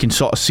know, and you can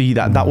sort of see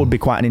that. That would be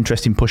quite an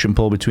interesting push and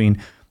pull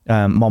between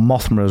Mon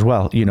Mothma as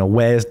well. You know,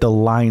 where's the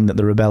line that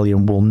the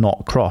rebellion will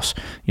not cross?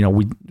 You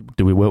know,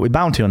 do we work with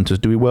bounty hunters?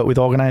 Do we work with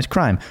organized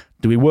crime?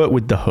 Do we work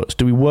with the Hutts?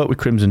 Do we work with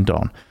Crimson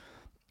Dawn?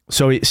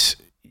 So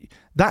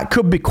that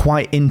could be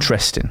quite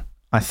interesting,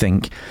 I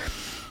think.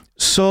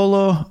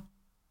 Solo,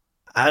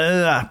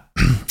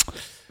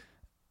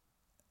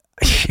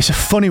 it's a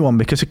funny one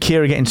because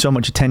Akira getting so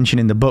much attention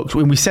in the books.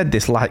 When we said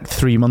this like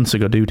 3 months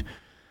ago, dude,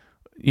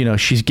 you know,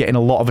 she's getting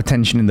a lot of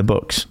attention in the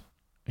books.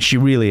 She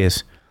really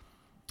is.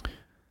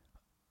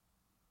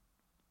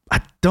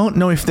 I don't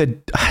know if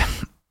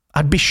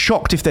I'd be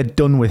shocked if they're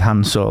done with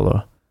Han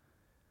Solo.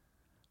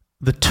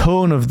 The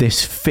tone of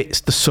this fits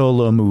the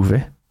Solo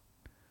movie.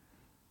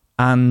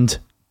 And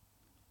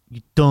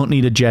you don't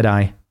need a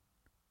Jedi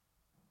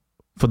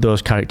for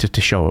those characters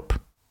to show up.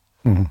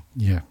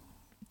 Yeah.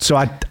 So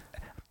I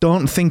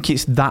don't think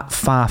it's that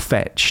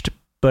far-fetched,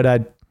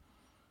 but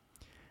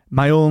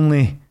my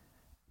only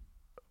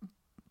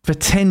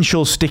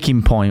potential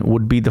sticking point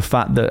would be the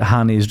fact that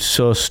Han is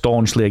so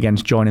staunchly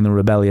against joining the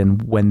rebellion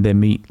when they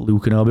meet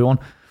Luke and Obi-Wan.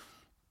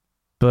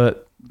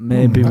 But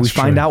maybe we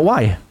find out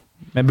why.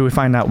 Maybe we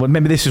find out. Well,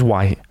 maybe this is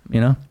why,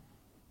 you know?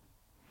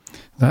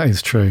 That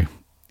is true.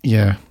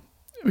 Yeah.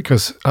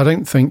 Because I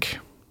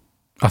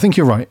think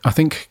you're right. I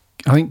think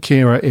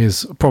Kira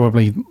is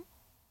probably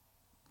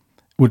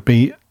would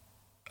be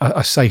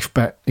a safe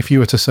bet. If you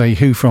were to say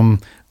who from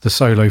the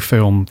Solo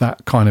film,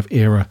 that kind of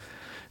era,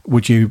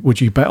 would you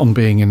bet on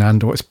being in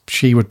Andor?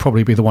 She would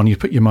probably be the one you'd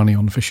put your money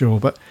on for sure.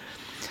 But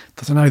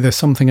I don't know, there's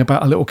something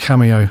about a little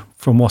cameo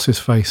from what's his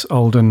face,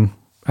 Alden.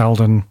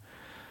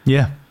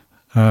 Yeah.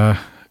 Aaron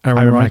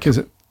Reich, is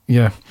it?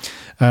 Yeah.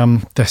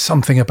 There's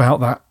something about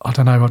that. I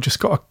don't know. I've just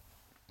got to.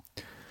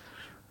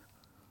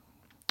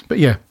 But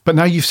yeah. But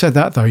now you've said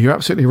that, though, you're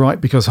absolutely right,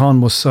 because Han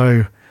was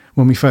so,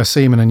 when we first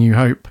see him in A New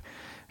Hope,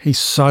 he's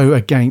so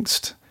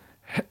against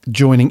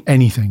joining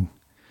anything.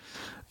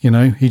 You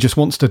know, he just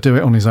wants to do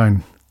it on his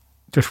own.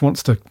 Just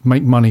wants to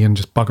make money and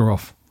just bugger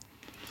off.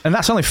 And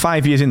that's only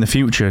 5 years in the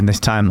future in this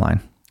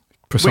timeline.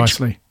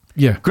 Precisely. Which,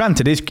 yeah.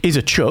 Granted, is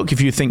a chuck.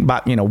 If you think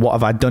back, you know, what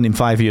have I done in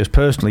 5 years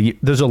personally?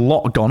 There's a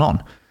lot gone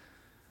on.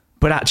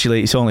 But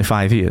actually, it's only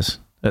 5 years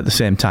at the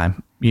same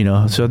time, you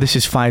know. So this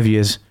is 5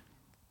 years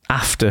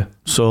after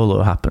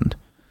Solo happened.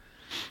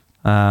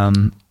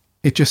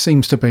 It just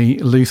seems to be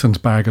Luthen's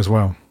bag as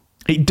well.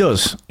 It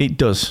does. It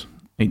does.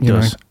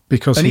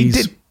 Because and he's...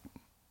 he did.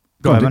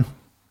 Go ahead, man.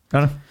 No.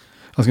 I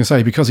was going to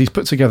say, because he's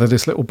put together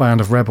this little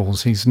band of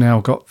rebels, he's now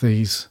got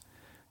these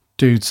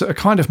dudes that are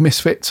kind of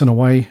misfits in a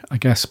way, I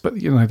guess, but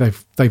you know,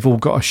 they've all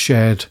got a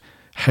shared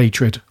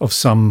hatred of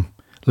some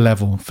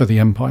level for the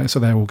Empire, so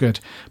they're all good.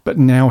 But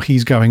now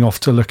he's going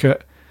off to look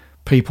at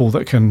people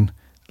that can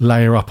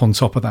layer up on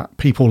top of that.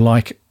 People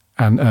like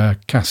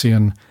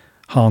Cassian,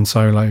 Han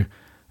Solo,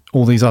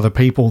 all these other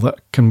people that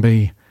can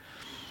be,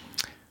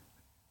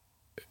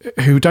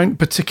 who don't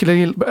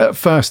particularly, at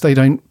first they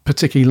don't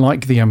particularly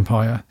like the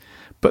Empire,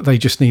 but they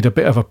just need a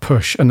bit of a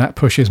push, and that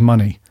push is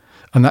money.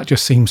 And that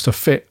just seems to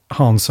fit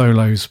Han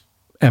Solo's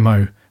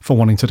MO for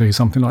wanting to do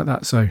something like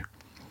that. So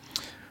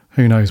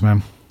who knows,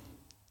 man?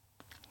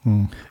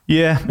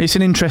 Yeah, it's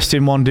an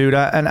interesting one, dude.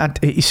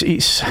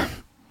 It's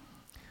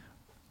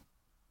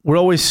we're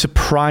always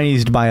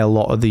surprised by a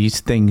lot of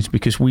these things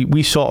because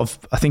we sort of,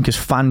 I think as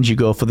fans, you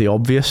go for the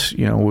obvious,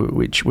 you know,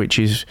 which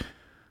is,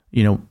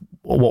 you know,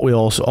 what we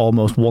also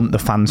almost want the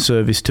fan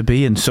service to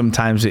be, and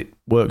sometimes it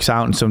works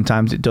out and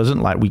sometimes it doesn't.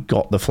 Like we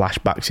got the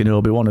flashbacks in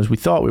Obi-Wan as we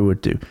thought we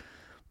would do,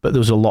 but there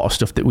was a lot of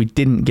stuff that we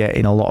didn't get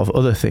in a lot of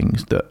other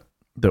things that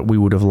we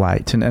would have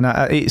liked, and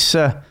it's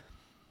I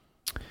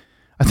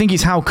think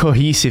it's how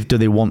cohesive do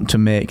they want to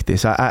make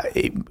this.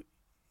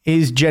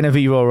 Is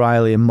Genevieve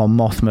O'Reilly and Mon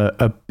Mothma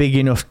a big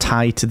enough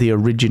tie to the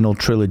original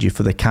trilogy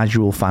for the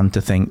casual fan to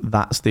think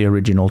that's the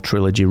original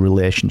trilogy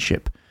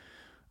relationship?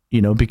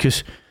 You know,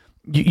 because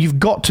you've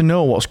got to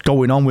know what's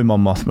going on with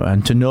Mon Mothma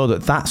and to know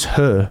that that's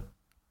her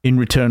in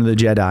Return of the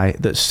Jedi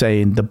that's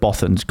saying the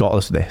Bothans got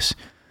us this.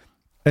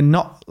 And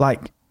not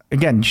like,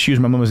 again, she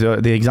used my mum as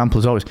the example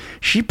as always.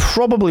 She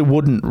probably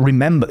wouldn't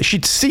remember.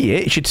 She'd see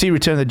it. She'd see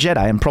Return of the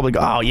Jedi and probably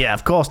go, oh yeah,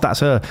 of course, that's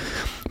her.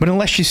 But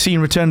unless she's seen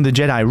Return of the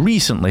Jedi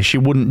recently, she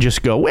wouldn't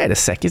just go, wait a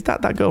sec, is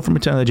that girl from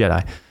Return of the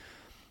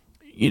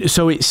Jedi?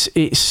 So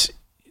it's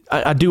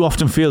I do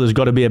often feel there's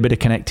got to be a bit of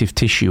connective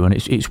tissue, and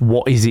it's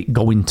what is it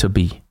going to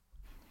be?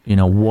 You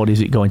know, what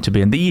is it going to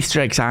be? And the Easter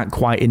eggs aren't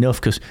quite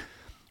enough because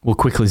we'll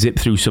quickly zip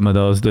through some of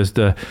those. There's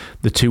the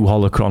two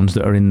holocrons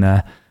that are in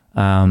there.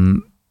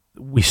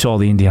 We saw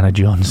the Indiana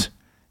Jones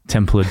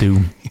Temple of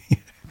Doom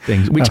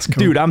things. Which,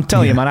 cool. Dude, I'm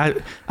telling you,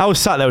 man, I was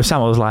sat there with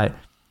Sam. I was like,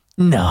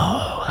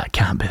 no, that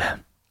can't be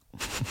them.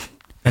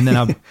 And then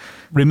I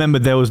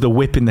remembered there was the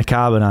whip in the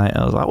carbonite.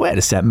 I was like, wait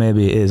a sec,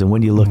 maybe it is. And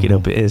when you look it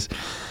up, it is.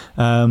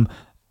 And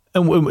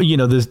you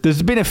know,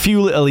 there's been a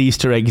few little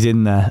Easter eggs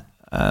in there.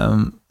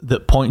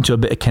 that point to a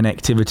bit of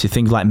connectivity.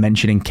 Things like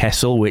mentioning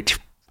Kessel, which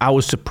I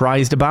was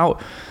surprised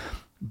about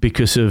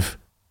because of,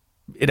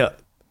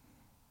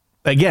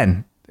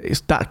 again,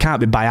 that can't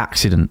be by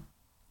accident.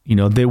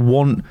 They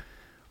want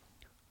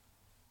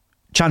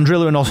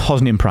Chandrila and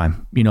Hosnian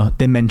Prime.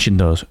 They mentioned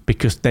those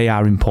because they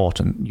are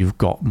important. You've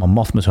got Mon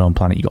Mothma's home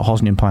planet. You've got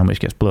Hosnian Prime, which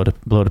gets blown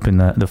up in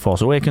the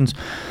Force Awakens.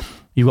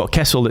 You've got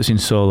Kessel that's in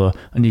Solo,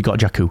 and you've got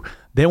Jakku.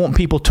 They want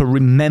people to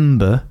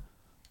remember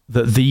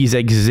that these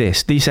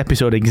exist. This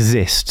episode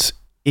exists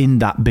in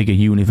that bigger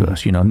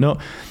universe. No,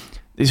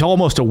 it's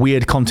almost a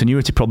weird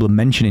continuity problem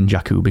mentioning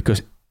Jakku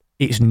because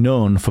it's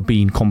known for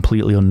being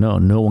completely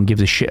unknown. No one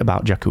gives a shit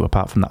about Jakku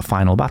apart from that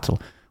final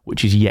battle,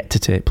 which is yet to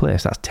take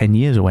place. That's 10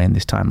 years away in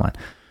this timeline.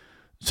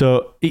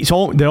 So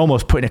they're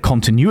almost putting a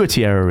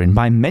continuity error in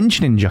by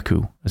mentioning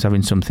Jakku as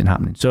having something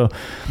happening. So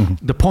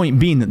the point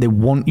being that they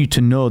want you to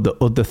know that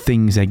other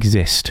things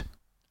exist.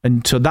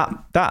 And so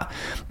that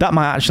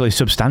might actually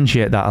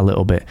substantiate that a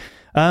little bit.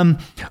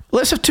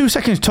 Let's have 2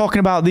 seconds talking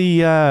about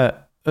the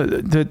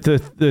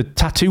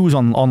tattoos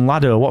on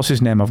Lado. What's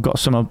his name? I've got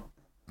some up.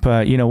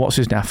 What's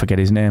his name? I forget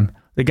his name.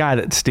 The guy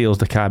that steals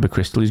the Kyber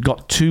crystal. He's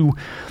got 2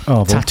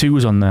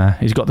 tattoos on there.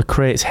 He's got the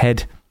Krait's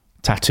head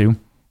tattoo.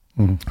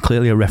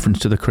 Clearly a reference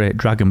to the Krayt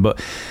dragon,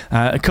 but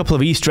a couple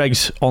of Easter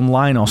eggs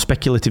online, or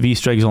speculative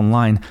Easter eggs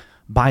online.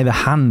 By the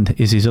hand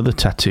is his other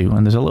tattoo,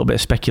 and there's a little bit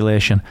of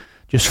speculation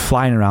just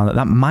flying around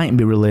that might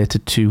be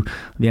related to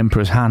the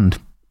Emperor's hand.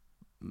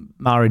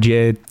 Mara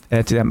Jade,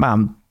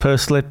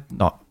 personally,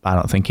 I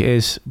don't think it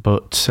is,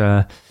 but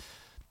don't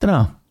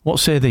know. What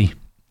say thee?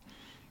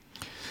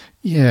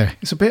 Yeah,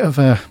 it's a bit of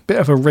a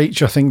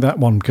reach, I think, that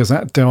one, because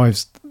that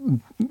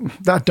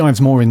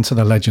dives more into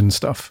the legend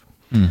stuff.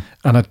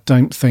 And I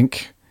don't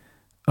think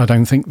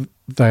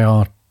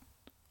they're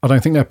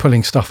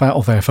pulling stuff out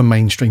of there for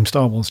mainstream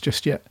Star Wars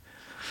just yet.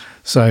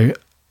 So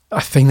I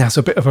think that's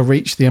a bit of a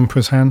reach, the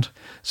Emperor's hand.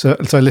 So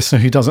listener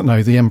who doesn't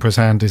know, the Emperor's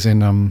hand is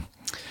in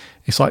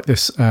it's like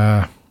this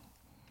kind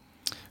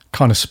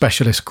of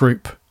specialist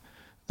group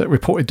that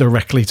reported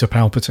directly to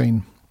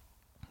Palpatine.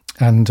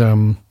 And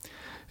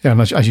and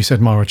as you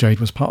said, Mara Jade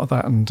was part of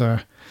that, and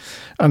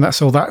that's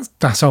how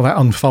that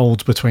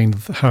unfolds between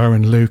her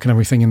and Luke and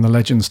everything in the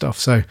legend stuff.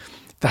 So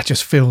that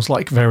just feels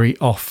like very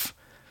off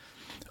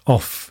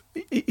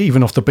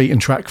even off the beaten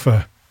track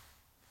for,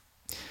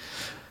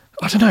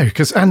 I don't know,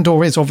 because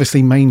Andor is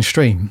obviously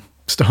mainstream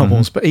Star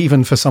Wars, but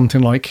even for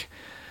something like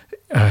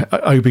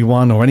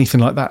Obi-Wan or anything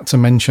like that, to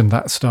mention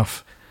that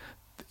stuff,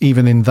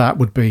 even in that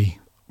would be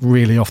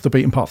really off the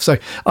beaten path. So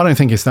I don't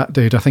think it's that,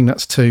 dude. I think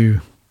that's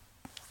too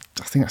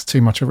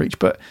much a reach,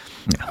 but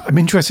I'm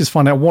interested to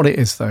find out what it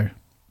is, though.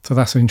 So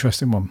that's an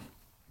interesting one.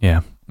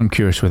 Yeah, I'm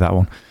curious with that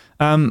one.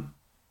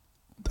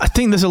 I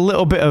think there's a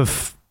little bit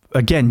of,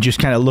 again, just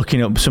kind of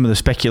looking up some of the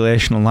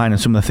speculation online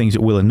and some of the things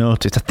that Will have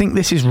noticed. I think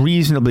this is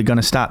reasonably going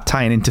to start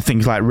tying into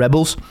things like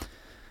Rebels.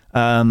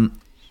 And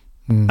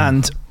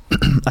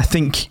I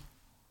think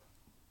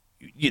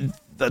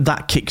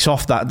that kicks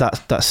off,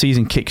 that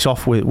season kicks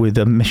off with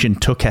a mission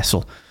to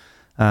Kessel.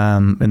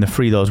 And they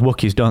free those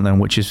Wookiees, don't they?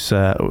 Which is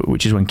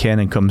when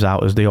Kanan comes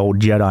out as the old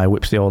Jedi,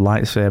 whips the old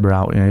lightsaber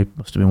out. He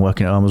must have been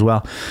working at home as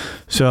well.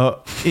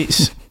 So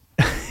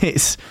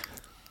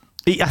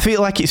I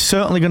feel like it's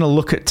certainly going to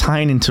look at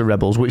tying into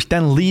Rebels, which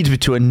then leads me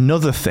to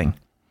another thing.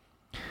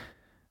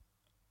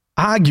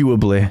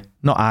 Actually,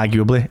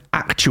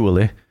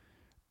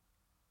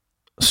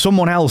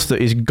 someone else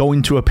that is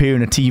going to appear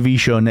in a TV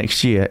show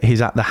next year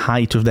is at the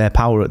height of their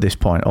power at this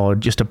point, or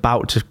just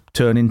about to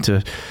turn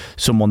into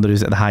someone that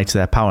is at the height of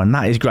their power, and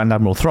that is Grand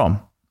Admiral Thrawn.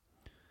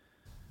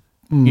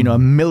 A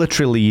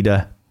military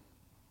leader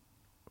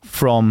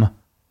from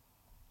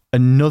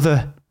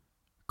another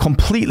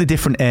completely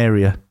different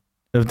area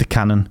of the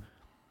canon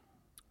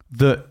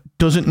that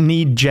doesn't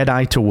need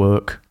Jedi to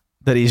work,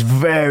 that is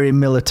very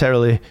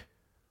militarily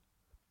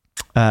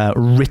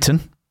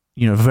written,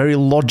 very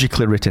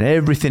logically written.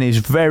 Everything is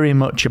very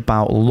much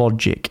about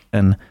logic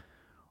and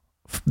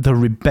the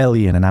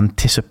rebellion and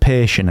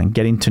anticipation and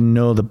getting to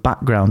know the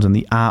backgrounds and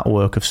the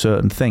artwork of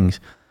certain things.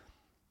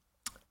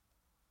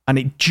 And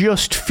it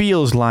just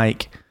feels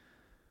like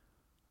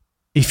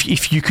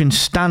if you can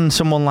stand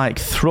someone like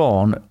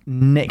Thrawn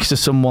next to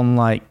someone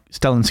like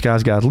Stellan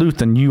Skarsgård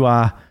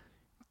Luthen,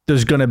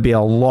 there's going to be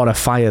a lot of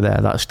fire there.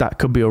 That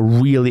could be a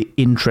really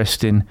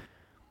interesting,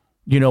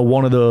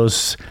 one of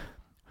those,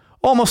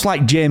 almost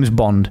like James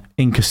Bond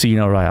in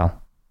Casino Royale.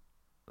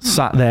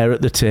 Sat there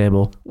at the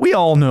table. We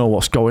all know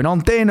what's going on.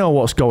 They know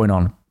what's going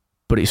on.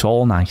 But it's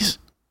all nice.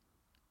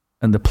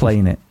 And they're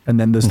playing it. And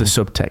then there's the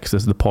subtext.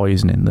 There's the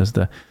poisoning.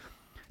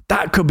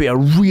 That could be a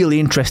really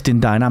interesting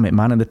dynamic,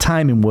 man. And the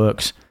timing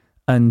works.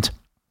 And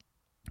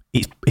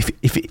if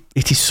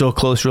it is so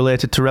close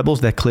related to Rebels,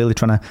 they're clearly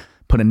trying to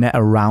put a net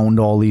around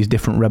all these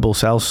different Rebel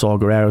cells. Saw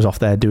Gerrera's off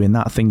there doing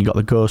that thing. You got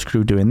the Ghost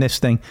Crew doing this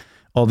thing.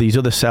 All these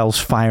other cells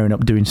firing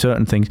up, doing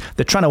certain things.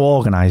 They're trying to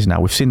organise now.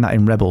 We've seen that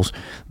in Rebels.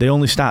 They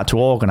only start to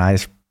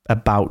organise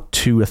about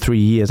 2 or 3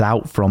 years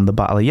out from the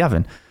Battle of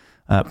Yavin.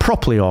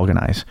 Properly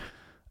organise.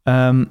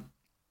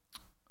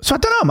 So I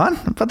don't know,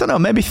 man. I don't know.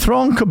 Maybe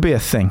Thrawn could be a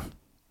thing.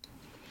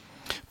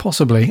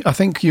 Possibly. I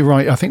think you're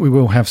right. I think we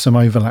will have some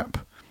overlap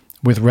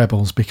with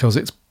Rebels because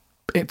it's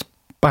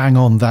bang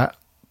on that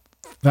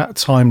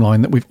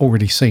timeline that we've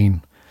already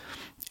seen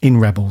in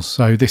Rebels.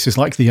 So this is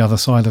like the other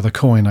side of the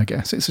coin, I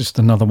guess. It's just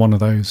another one of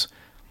those.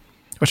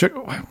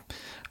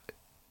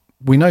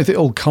 We know that it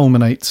all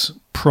culminates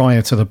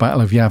prior to the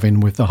Battle of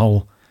Yavin with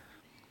all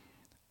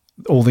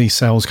these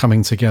cells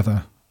coming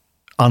together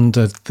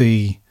under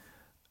the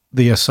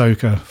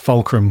Ahsoka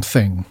Fulcrum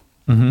thing.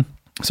 Mm-hmm.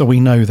 So we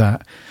know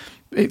that.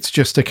 It's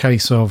just a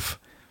case of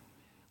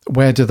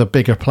where do the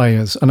bigger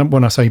players, and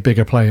when I say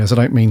bigger players, I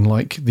don't mean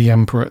like the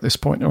Emperor at this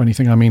point or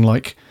anything. I mean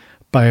like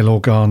Bail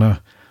Organa,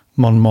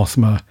 Mon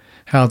Mothma.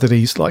 How do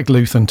these, like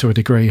Luthen to a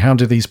degree, how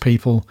do these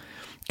people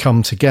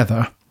come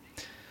together?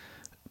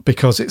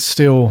 Because it's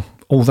still,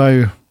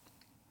 although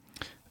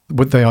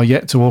they are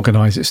yet to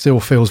organise, it still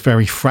feels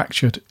very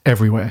fractured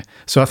everywhere.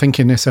 So I think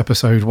in this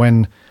episode,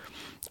 when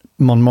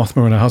Mon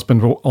Mothma and her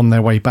husband were on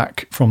their way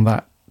back from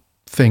that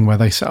thing where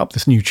they set up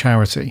this new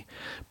charity,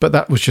 but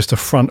that was just a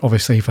front,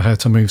 obviously, for her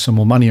to move some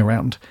more money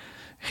around.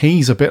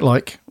 He's a bit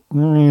like,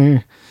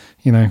 I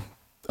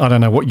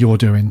don't know what you're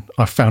doing.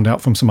 I found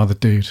out from some other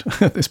dude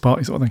at this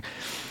party sort of thing.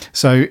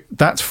 So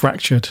that's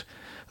fractured.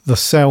 The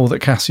cell that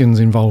Cassian's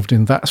involved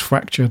in, that's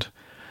fractured.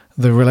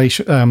 The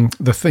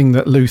the thing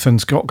that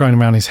Luthen's got going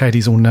around his head,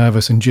 he's all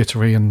nervous and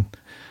jittery. And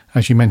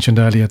as you mentioned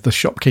earlier, the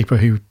shopkeeper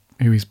who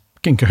he's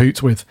in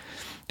cahoots with,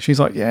 she's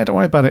like, yeah, don't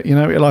worry about it.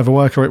 It'll either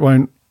work or it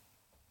won't.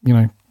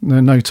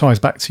 No ties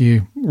back to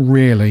you,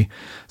 really.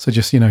 So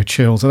just,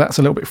 chill. So that's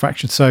a little bit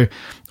fractured. So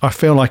I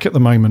feel like at the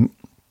moment,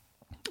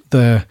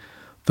 the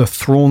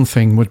Thrawn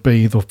thing would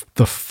be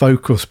the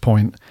focus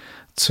point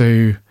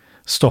to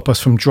stop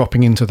us from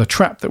dropping into the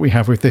trap that we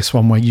have with this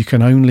one, where you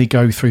can only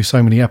go through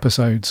so many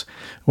episodes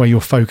where you're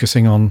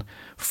focusing on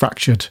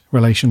fractured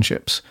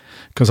relationships.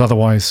 Because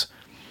otherwise,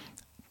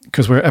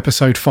 because we're at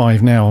episode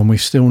 5 now and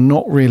we've still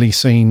not really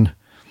seen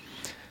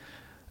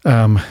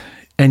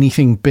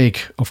anything big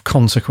of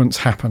consequence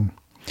happen.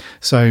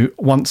 So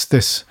once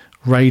this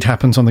raid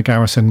happens on the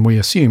garrison, we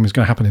assume is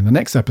going to happen in the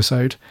next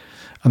episode,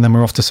 and then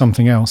we're off to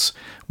something else.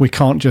 We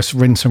can't just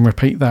rinse and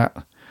repeat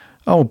that.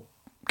 Oh,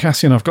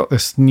 Cassian, I've got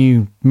this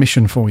new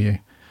mission for you.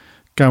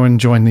 Go and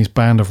join these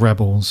band of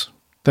rebels.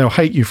 They'll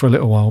hate you for a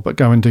little while, but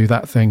go and do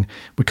that thing.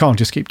 We can't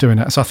just keep doing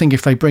that. So I think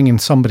if they bring in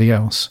somebody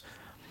else,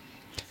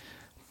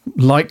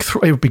 it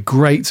would be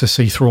great to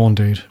see Thrawn,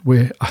 dude.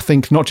 I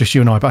think not just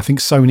you and I, but I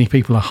think so many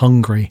people are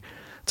hungry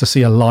to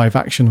see a live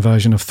action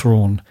version of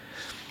Thrawn,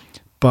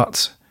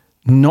 but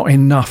not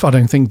enough. I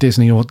don't think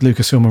Disney or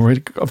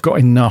Lucasfilm have got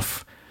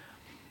enough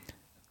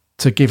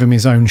to give him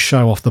his own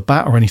show off the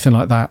bat or anything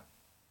like that.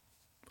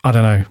 I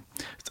don't know.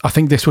 I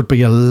think this would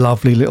be a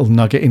lovely little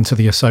nugget into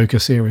the Ahsoka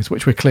series,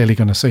 which we're clearly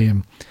going to see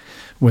him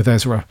with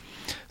Ezra.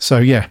 So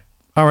yeah,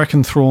 I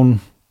reckon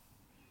Thrawn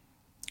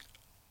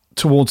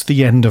towards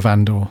the end of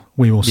Andor,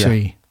 we will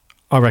see.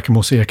 I reckon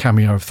we'll see a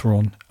cameo of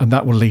Thrawn, and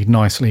that will lead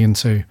nicely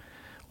into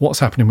what's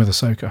happening with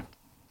Ahsoka.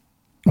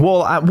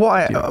 Well,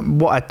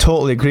 what I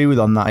totally agree with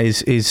on that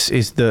is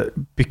that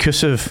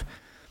because of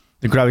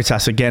the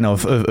gravitas again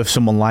of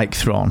someone like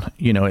Thrawn,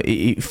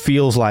 it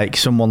feels like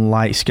someone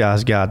like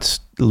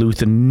Skarsgård's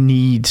Luther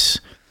needs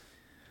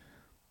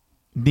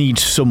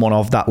someone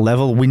of that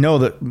level. We know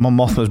that Mon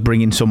Mothma's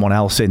bringing someone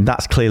else in.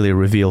 That's clearly a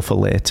reveal for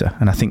later,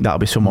 and I think that'll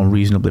be someone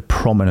reasonably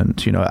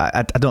prominent.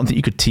 I don't think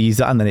you could tease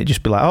that and then it'd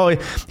just be like, oh,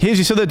 here's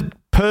this other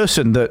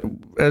person that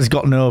has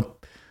got no.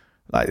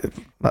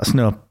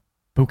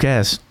 Who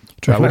cares?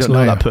 We don't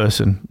know that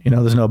person.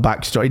 There's no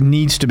backstory. It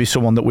needs to be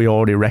someone that we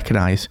already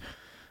recognise.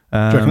 Do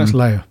you reckon that's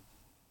Leia?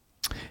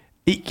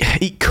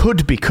 It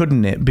could be,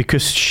 couldn't it?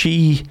 Because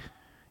she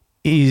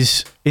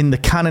is, in the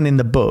canon in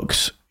the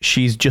books,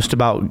 she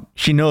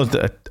knows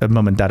that her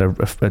mum and dad are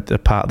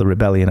part of the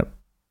rebellion at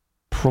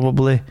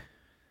probably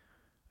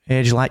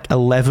age like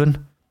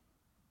 11.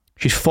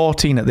 She's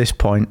 14 at this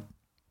point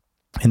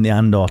in the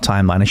Andor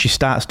timeline, and she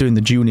starts doing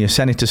the junior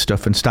senator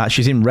stuff and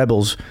she's in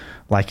Rebels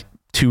like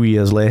 3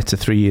 years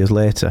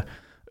later,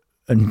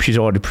 and she's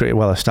already pretty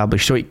well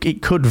established. So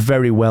it could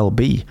very well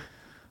be.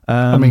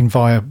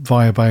 Via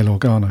Bail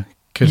Organa.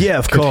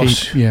 Of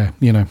course. Yeah,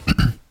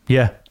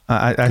 Yeah,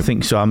 I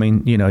think so. I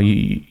mean,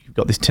 you've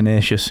got this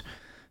tenacious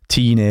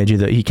teenager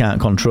that he can't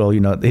control.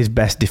 His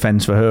best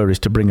defense for her is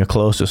to bring her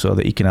closer so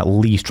that he can at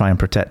least try and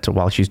protect her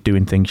while she's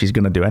doing things she's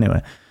going to do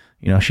anyway.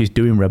 She's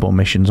doing rebel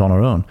missions on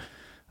her own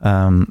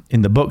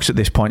in the books at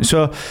this point.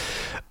 So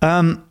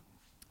I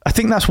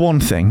think that's one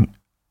thing.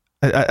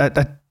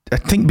 I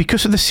think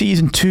because of the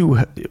season 2,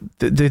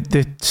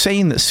 they're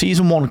saying that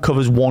season 1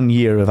 covers 1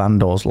 year of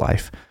Andor's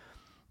life,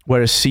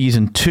 whereas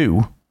season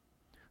 2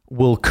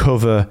 will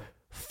cover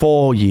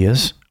 4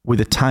 years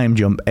with a time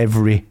jump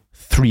every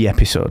 3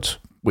 episodes,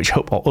 which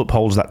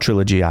upholds that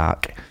trilogy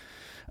arc,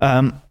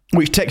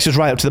 which takes us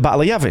right up to the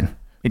Battle of Yavin.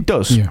 It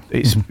does. Yeah.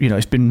 It's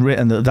it's been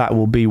written that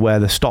will be where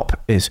the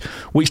stop is,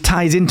 which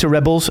ties into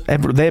Rebels.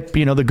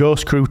 The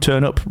Ghost crew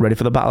turn up ready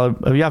for the Battle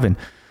of Yavin.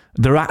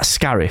 They're at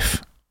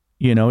Scarif.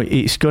 You know,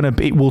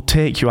 it will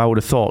take you, I would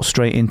have thought,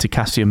 straight into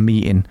Cassian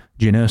meeting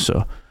Jyn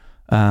Erso.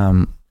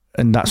 And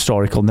that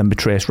story can then be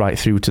traced right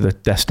through to the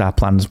Death Star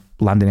plans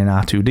landing in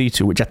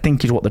R2-D2, which I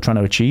think is what they're trying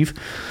to achieve.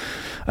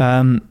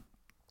 And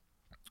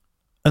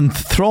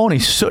Thrawn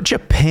is such a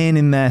pain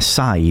in their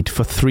side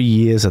for 3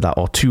 years of that,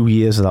 or 2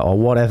 years of that, or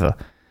whatever,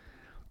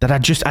 that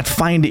I'd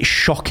find it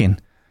shocking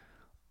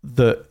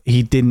that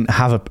he didn't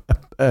have a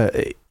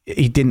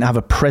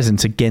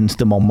presence against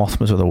the Mon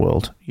Mothmas of the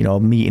world. You know,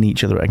 meeting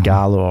each other at a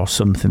gala or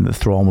something that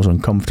Thrawn was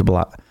uncomfortable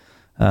at.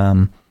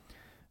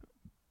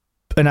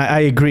 And I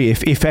agree,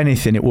 if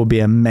anything, it would be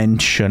a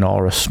mention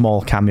or a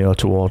small cameo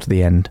towards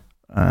the end,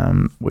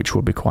 which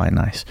would be quite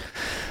nice.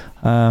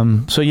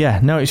 So yeah,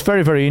 no, it's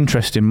very, very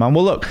interesting, man.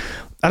 Well, look,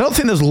 I don't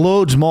think there's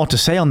loads more to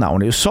say on that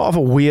one. It was sort of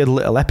a weird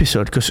little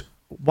episode, because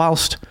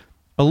whilst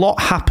a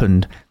lot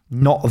happened,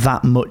 not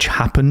that much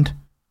happened.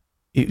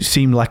 It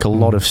seemed like a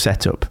lot of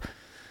setup.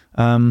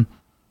 Yeah,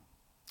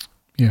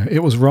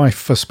 it was rife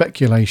for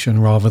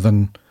speculation rather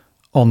than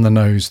on the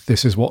nose,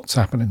 this is what's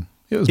happening.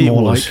 It was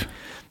more like,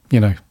 you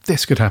know,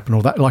 this could happen,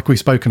 or that, like we've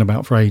spoken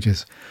about for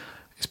ages.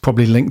 It's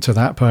probably linked to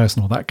that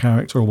person or that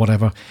character or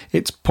whatever.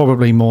 It's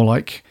probably more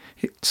like,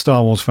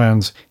 Star Wars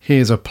fans,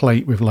 here's a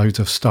plate with loads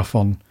of stuff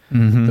on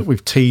that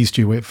we've teased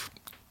you with.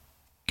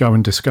 Go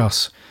and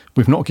discuss.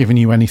 We've not given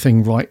you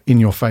anything right in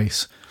your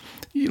face,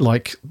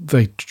 like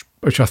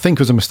which I think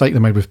was a mistake they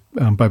made with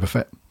Boba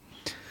Fett.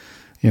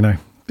 You know,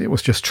 it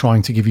was just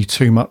trying to give you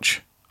too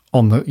much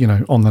on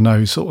the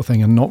nose sort of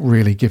thing, and not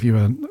really give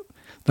you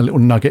the little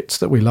nuggets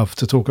that we love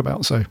to talk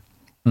about. So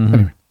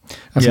anyway,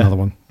 that's another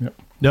one. Yep.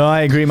 No,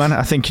 I agree, man.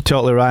 I think you're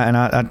totally right, and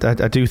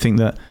I do think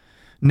that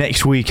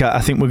next week I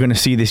think we're going to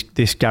see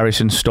this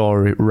Garrison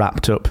story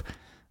wrapped up,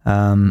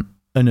 and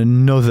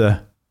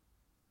another.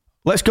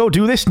 Let's go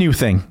do this new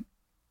thing.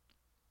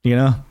 You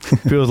know,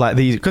 feels like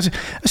these, because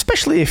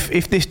especially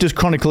if this does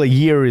chronicle a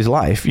year of his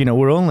life, you know,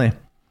 we're only,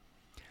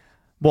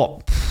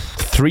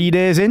 3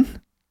 days in,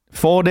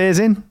 4 days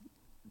in,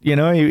 you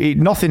know,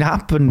 nothing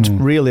happened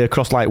really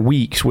across like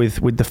weeks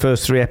with the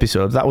first 3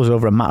 episodes. That was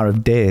over a matter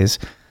of days.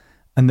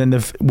 And then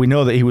we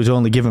know that he was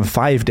only given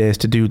 5 days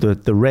to do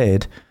the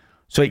raid.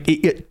 So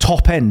it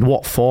top end,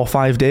 4 or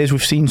 5 days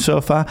we've seen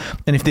so far.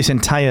 And if this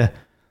entire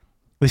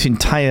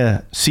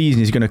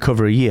season is going to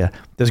cover a year,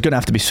 there's going to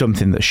have to be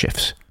something that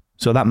shifts.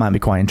 So that might be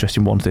quite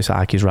interesting once this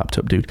arc is wrapped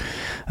up, dude.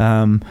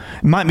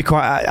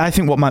 I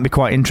think what might be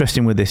quite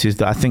interesting with this is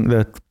that I think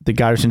the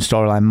Garrison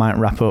storyline might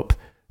wrap up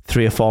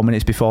 3 or 4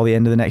 minutes before the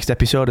end of the next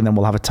episode, and then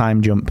we'll have a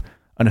time jump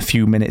and a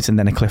few minutes and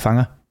then a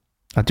cliffhanger.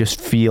 I just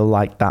feel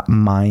like that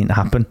might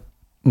happen.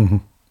 Mm-hmm.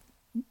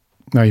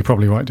 No, you're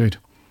probably right, dude.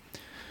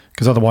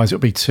 Because otherwise it'll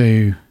be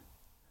too...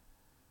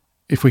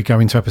 If we go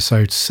into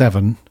episode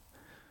 7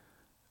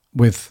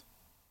 with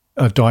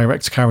a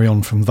direct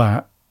carry-on from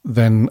that,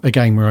 then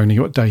again we're only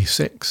at day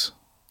 6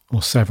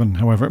 or 7,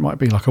 however it might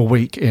be, like a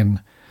week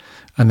in,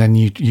 and then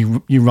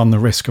you run the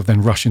risk of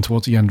then rushing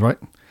towards the end, right?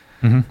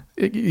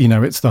 You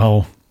know, it's the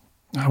whole,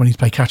 we need to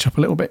play catch up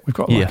a little bit. We've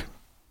got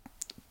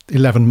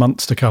 11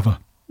 months to cover,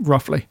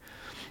 roughly,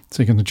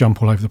 so you're going to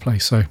jump all over the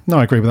place. So no,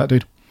 I agree with that,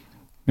 dude.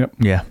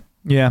 Yep.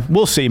 Yeah,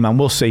 we'll see, man,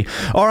 we'll see.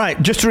 All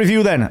right, just to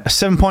review then, a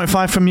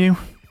 7.5 from you.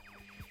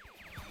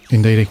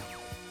 Indeedy.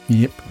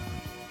 Yep.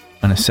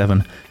 And a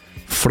 7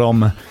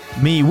 from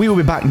me. We will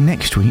be back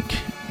next week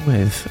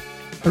with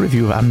a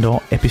review of Andor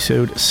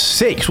episode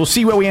 6. We'll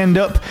see where we end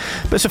up,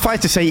 but suffice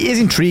to say, it is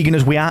intriguing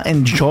as we are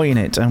enjoying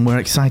it, and we're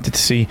excited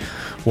to see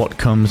what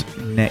comes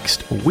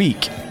next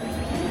week.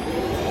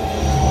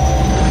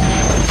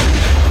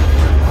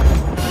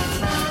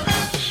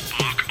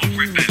 Spark of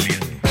Rebellion.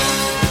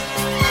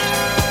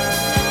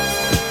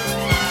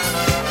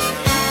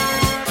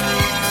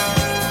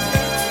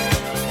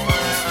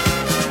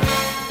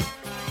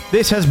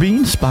 This has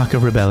been Spark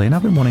of Rebellion.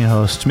 I've been one of your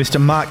hosts, Mr.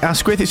 Mark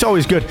Asquith. It's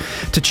always good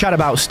to chat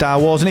about Star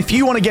Wars, and if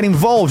you want to get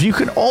involved, you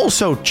can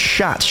also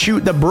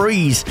shoot the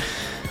breeze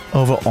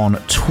over on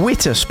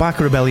Twitter,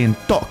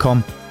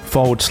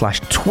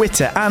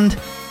 sparkofrebellion.com/Twitter, and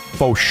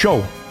for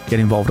sure, get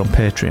involved on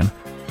Patreon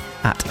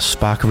at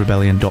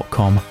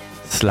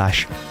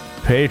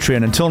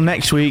sparkofrebellion.com/Patreon. Until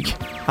next week,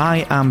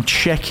 I am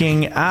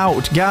checking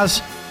out.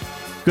 Gaz,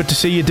 good to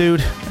see you,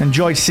 dude.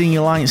 Enjoyed seeing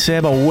your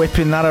lightsaber,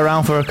 whipping that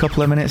around for a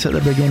couple of minutes at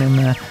the beginning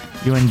there.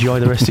 You enjoy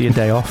the rest of your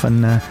day off,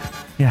 and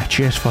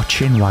cheers for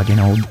chin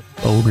wagging, old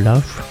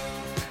love.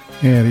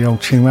 Yeah, the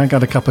old chin wag.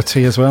 Had a cup of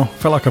tea as well.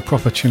 Felt like a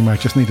proper chin wag,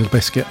 just needed a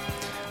biscuit.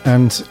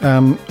 And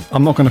I'm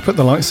not going to put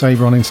the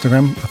lightsaber on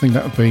Instagram. I think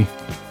that would be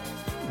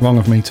wrong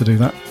of me to do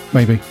that.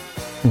 Maybe.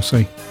 We'll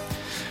see.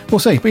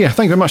 But yeah,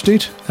 thank you very much,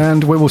 dude.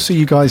 And we will see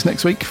you guys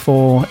next week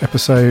for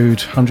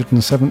episode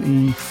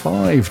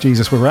 175.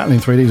 Jesus, we're rattling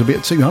through these. We'll be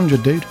at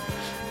 200, dude,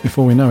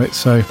 before we know it.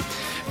 So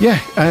yeah,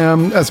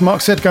 as Mark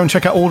said, go and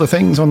check out all the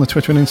things on the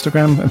Twitter and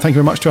Instagram. And thank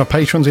you very much to our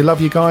patrons. We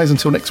love you guys.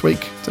 Until next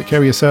week, take care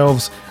of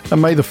yourselves,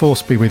 and may the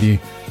Force be with you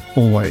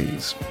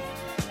always.